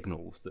for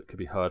signals that could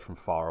be heard from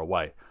far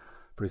away.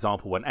 For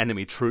example, when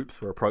enemy troops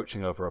were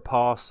approaching over a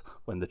pass,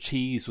 when the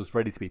cheese was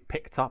ready to be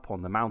picked up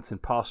on the mountain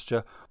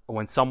pasture, or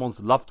when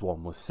someone's loved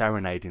one was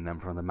serenading them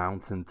from the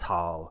mountain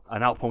tal.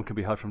 An Alphorn can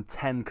be heard from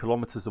 10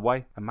 kilometres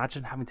away.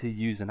 Imagine having to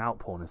use an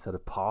Alphorn instead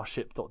of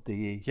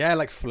parship.de. Yeah,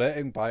 like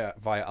flirting via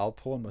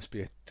Alphorn must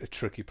be a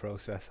tricky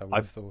process, I would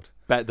have thought.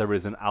 Bet there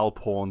is an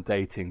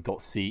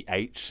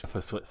alphorndating.ch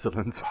for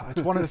Switzerland.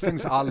 It's one of the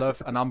things that I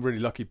love, and I'm really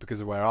lucky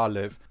because of where I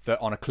live, that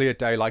on a clear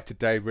day like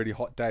today, really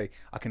hot day,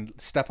 I can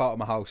step out of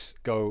my house,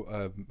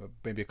 go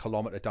maybe a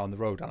kilometre down the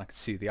road, and I can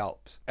see the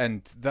Alps.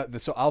 And the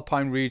sort of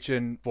Alpine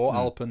region,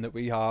 Voralpen that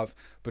we have,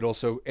 but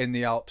also in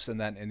the Alps and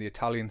then in the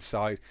Italian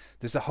side,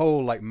 there's a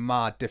whole like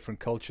mad different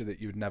culture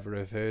that you would never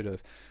have heard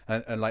of.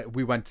 And like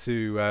we went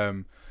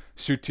to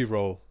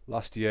Südtirol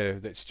last year,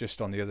 that's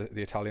just on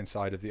the Italian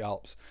side of the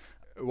Alps.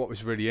 What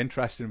was really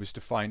interesting was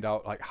to find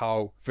out like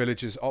how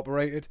villages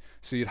operated.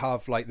 So you'd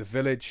have like the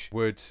village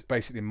would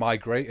basically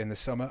migrate in the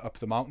summer up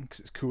the mountain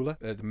because it's cooler.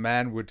 The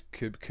men would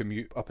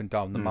commute up and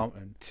down the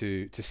mountain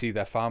to see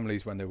their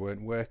families when they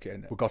weren't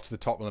working. We got to the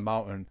top of the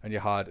mountain and you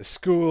had a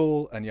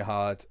school and you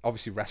had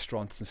obviously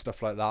restaurants and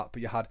stuff like that,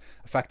 but you had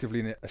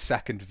effectively a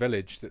second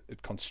village that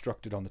had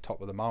constructed on the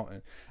top of the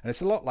mountain. And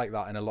it's a lot like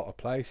that in a lot of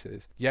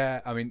places. Yeah,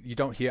 I mean, you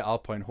don't hear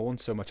Alpine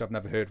horns so much. I've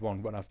never heard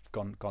one when I've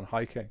gone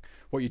hiking.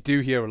 What you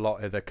do hear a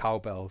lot are the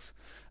cowbells,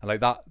 and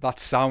like that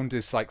sound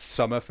is like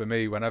summer for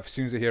me. As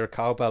soon as I hear a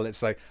cowbell,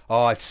 it's like,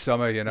 oh, it's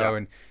summer, you know.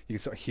 And you can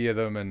sort of hear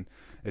them, and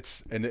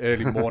it's in the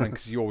early morning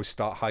because you always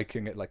start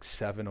hiking at like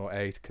 7 or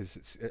 8 because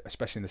it's,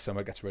 especially in the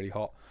summer, it gets really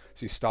hot,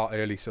 so you start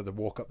early so the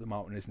walk up the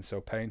mountain isn't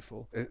so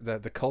painful.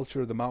 The culture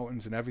of the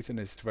mountains and everything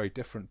is very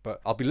different. But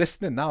I'll be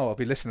listening now. I'll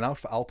be listening out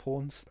for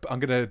Alphorns. But I'm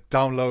gonna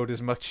download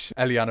as much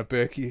Eliana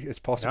Berkey as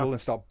possible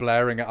and start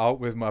blaring it out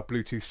with my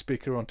Bluetooth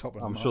speaker on top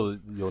of I'm the sure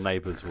your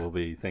neighbours will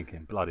be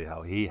thinking, bloody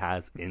hell, he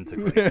has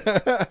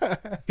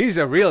integrated. He's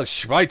a real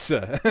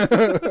Schweizer.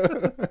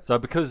 So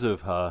because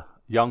of her,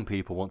 young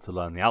people want to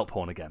learn the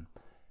Alphorn again.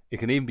 It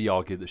can even be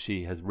argued that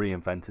she has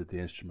reinvented the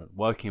instrument,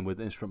 working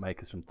with instrument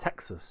makers from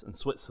Texas and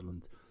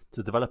Switzerland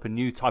to develop a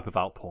new type of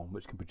Alphorn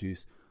which can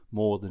produce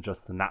more than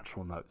just the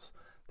natural notes.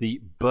 The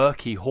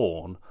Berkey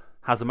horn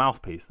has a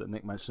mouthpiece that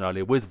Nick mentioned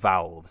earlier with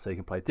valves, so you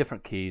can play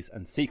different keys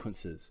and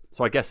sequences.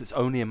 So I guess it's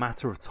only a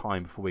matter of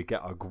time before we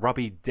get our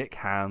grubby dick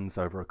hands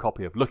over a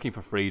copy of Looking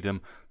for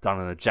Freedom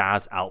done in a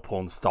jazz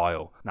Alphorn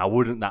style. Now,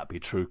 wouldn't that be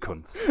true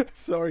kunst?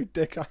 Sorry,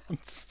 dick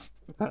hands.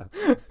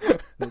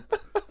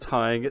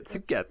 Tying it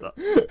together.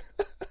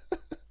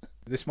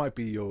 This might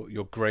be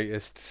your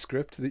greatest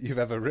script that you've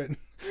ever written.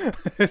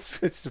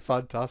 it's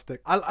fantastic.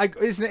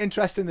 Isn't it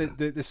interesting that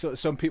the sort of,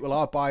 some people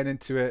are buying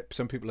into it,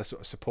 some people are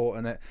sort of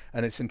supporting it,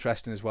 and it's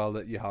interesting as well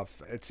that you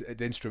have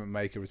the instrument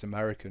maker is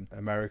American.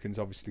 Americans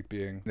obviously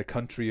being the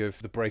country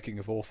of the breaking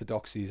of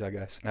orthodoxies, I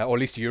guess, or at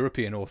least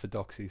European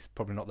orthodoxies,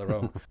 probably not their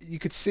own. You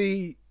could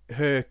see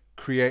her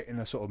creating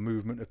a sort of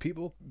movement of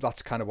people.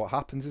 That's kind of what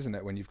happens, isn't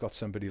it, when you've got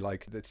somebody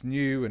like that's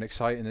new and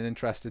exciting and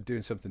interested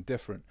doing something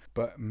different.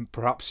 But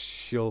perhaps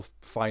she'll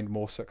find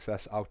more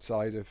success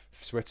outside of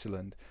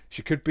Switzerland.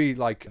 She could be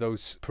like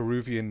those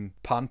Peruvian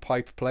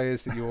panpipe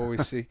players that you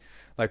always see,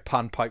 like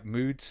panpipe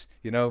moods,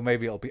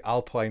 maybe it'll be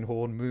alpine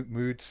horn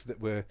moods that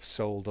were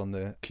sold on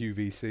the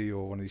QVC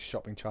or one of these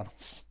shopping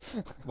channels.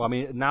 Well, I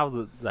mean, now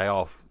that they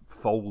are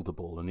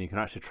foldable and you can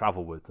actually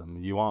travel with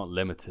them, you aren't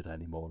limited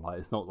anymore. Like,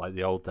 it's not like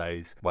the old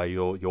days where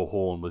your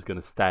horn was going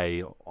to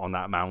stay on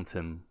that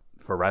mountain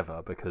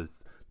forever,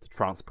 because to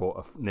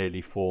transport a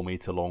nearly 4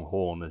 meter long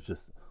horn is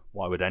just,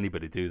 why would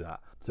anybody do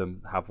that?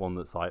 To have one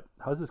that's like,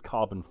 how's this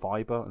carbon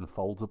fiber and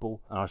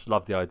foldable? And I just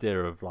love the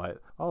idea of like,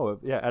 oh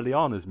yeah,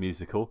 Eliana's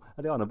musical.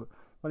 Eliana, why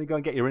don't you go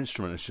and get your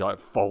instrument? And she like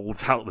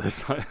folds out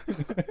this like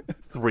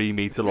 3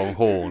 meter long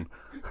horn.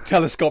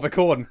 Telescopic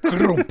horn.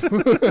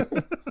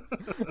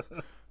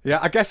 Yeah,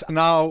 I guess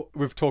now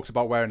we've talked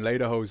about wearing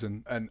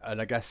lederhosen, and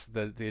I guess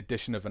the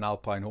addition of an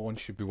alpine horn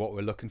should be what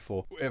we're looking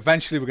for.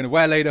 Eventually we're going to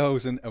wear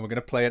lederhosen and we're going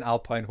to play an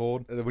alpine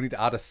horn. We need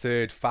to add a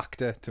third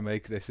factor to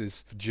make this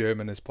as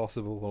German as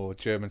possible, or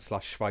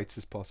German/Schweiz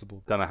as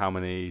possible. Don't know how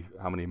many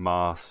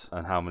Mars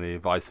and how many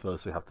vice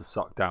versa we have to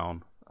suck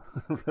down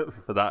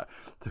for that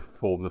to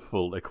form the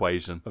full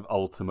equation of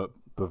ultimate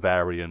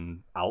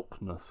Bavarian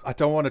Alpness. I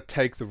don't want to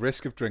take the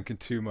risk of drinking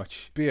too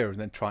much beer and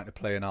then trying to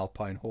play an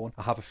alpine horn.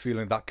 I have a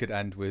feeling that could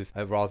end with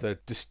a rather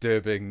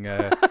disturbing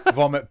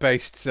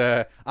vomit-based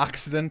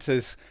accident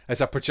as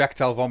a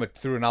projectile vomit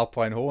through an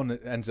alpine horn.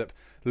 It ends up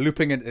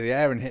looping into the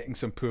air and hitting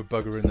some poor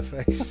bugger in the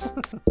face.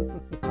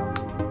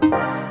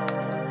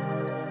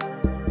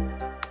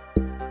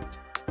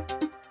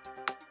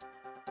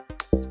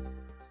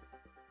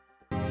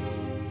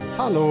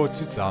 Hallo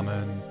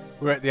zusammen.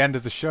 We're at the end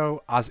of the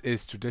show. As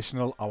is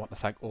traditional, I want to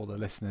thank all the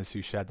listeners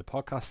who shared the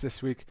podcast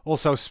this week.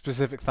 Also,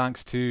 specific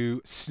thanks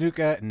to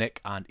Snooker,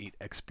 Nick, and Eat,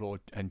 Explore,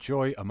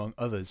 Enjoy, among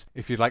others.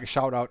 If you'd like a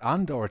shout out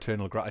and or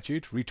eternal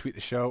gratitude, retweet the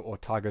show or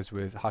tag us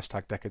with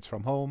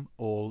 #DecadesFromHome,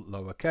 all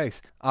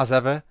lowercase. As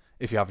ever,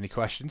 if you have any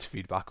questions,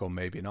 feedback, or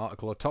maybe an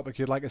article or topic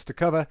you'd like us to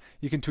cover,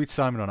 you can tweet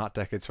Simon on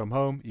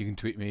 @DecadesFromHome. You can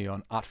tweet me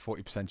on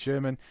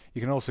 @40%German. You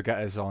can also get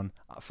us on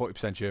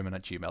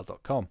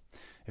 40%German@gmail.com.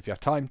 If you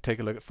have time, take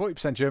a look at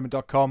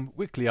 40%German.com.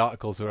 Weekly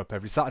articles are up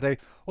every Saturday.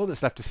 All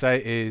that's left to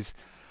say is,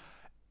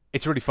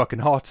 it's really fucking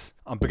hot.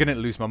 I'm beginning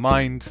to lose my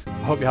mind.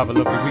 I hope you have a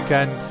lovely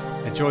weekend.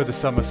 Enjoy the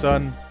summer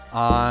sun.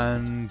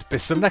 And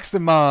bis zum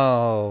nächsten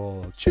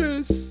Mal.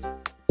 Tschüss.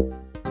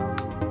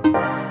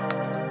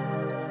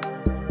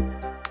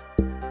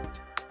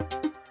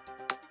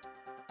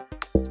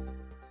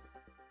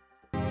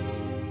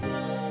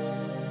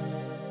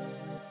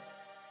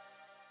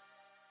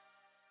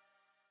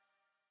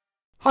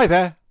 Hi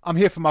there, I'm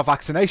here for my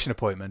vaccination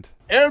appointment.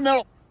 Air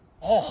medal.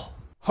 Oh,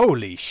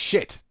 Holy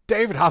shit,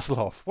 David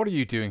Hasselhoff, what are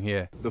you doing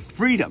here? the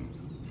freedom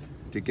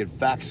to get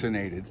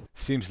vaccinated.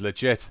 Seems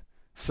legit.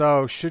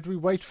 So, should we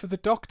wait for the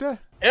doctor?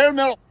 Air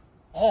medal.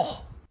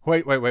 Oh,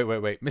 Wait,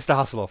 Mr.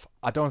 Hasselhoff,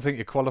 I don't think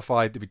you're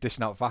qualified to be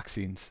dishing out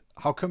vaccines.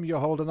 How come you're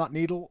holding that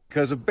needle?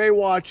 because of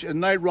Baywatch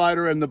and Knight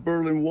Rider and the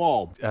Berlin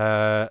Wall.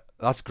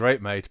 That's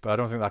great, mate, but I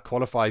don't think that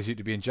qualifies you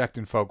to be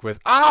injecting folk with...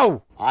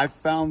 Ow! I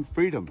found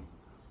freedom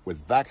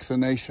with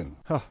vaccination.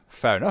 Huh,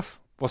 fair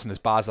enough. Wasn't as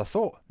bad as I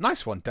thought.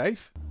 Nice one,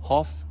 Dave.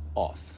 Huff off.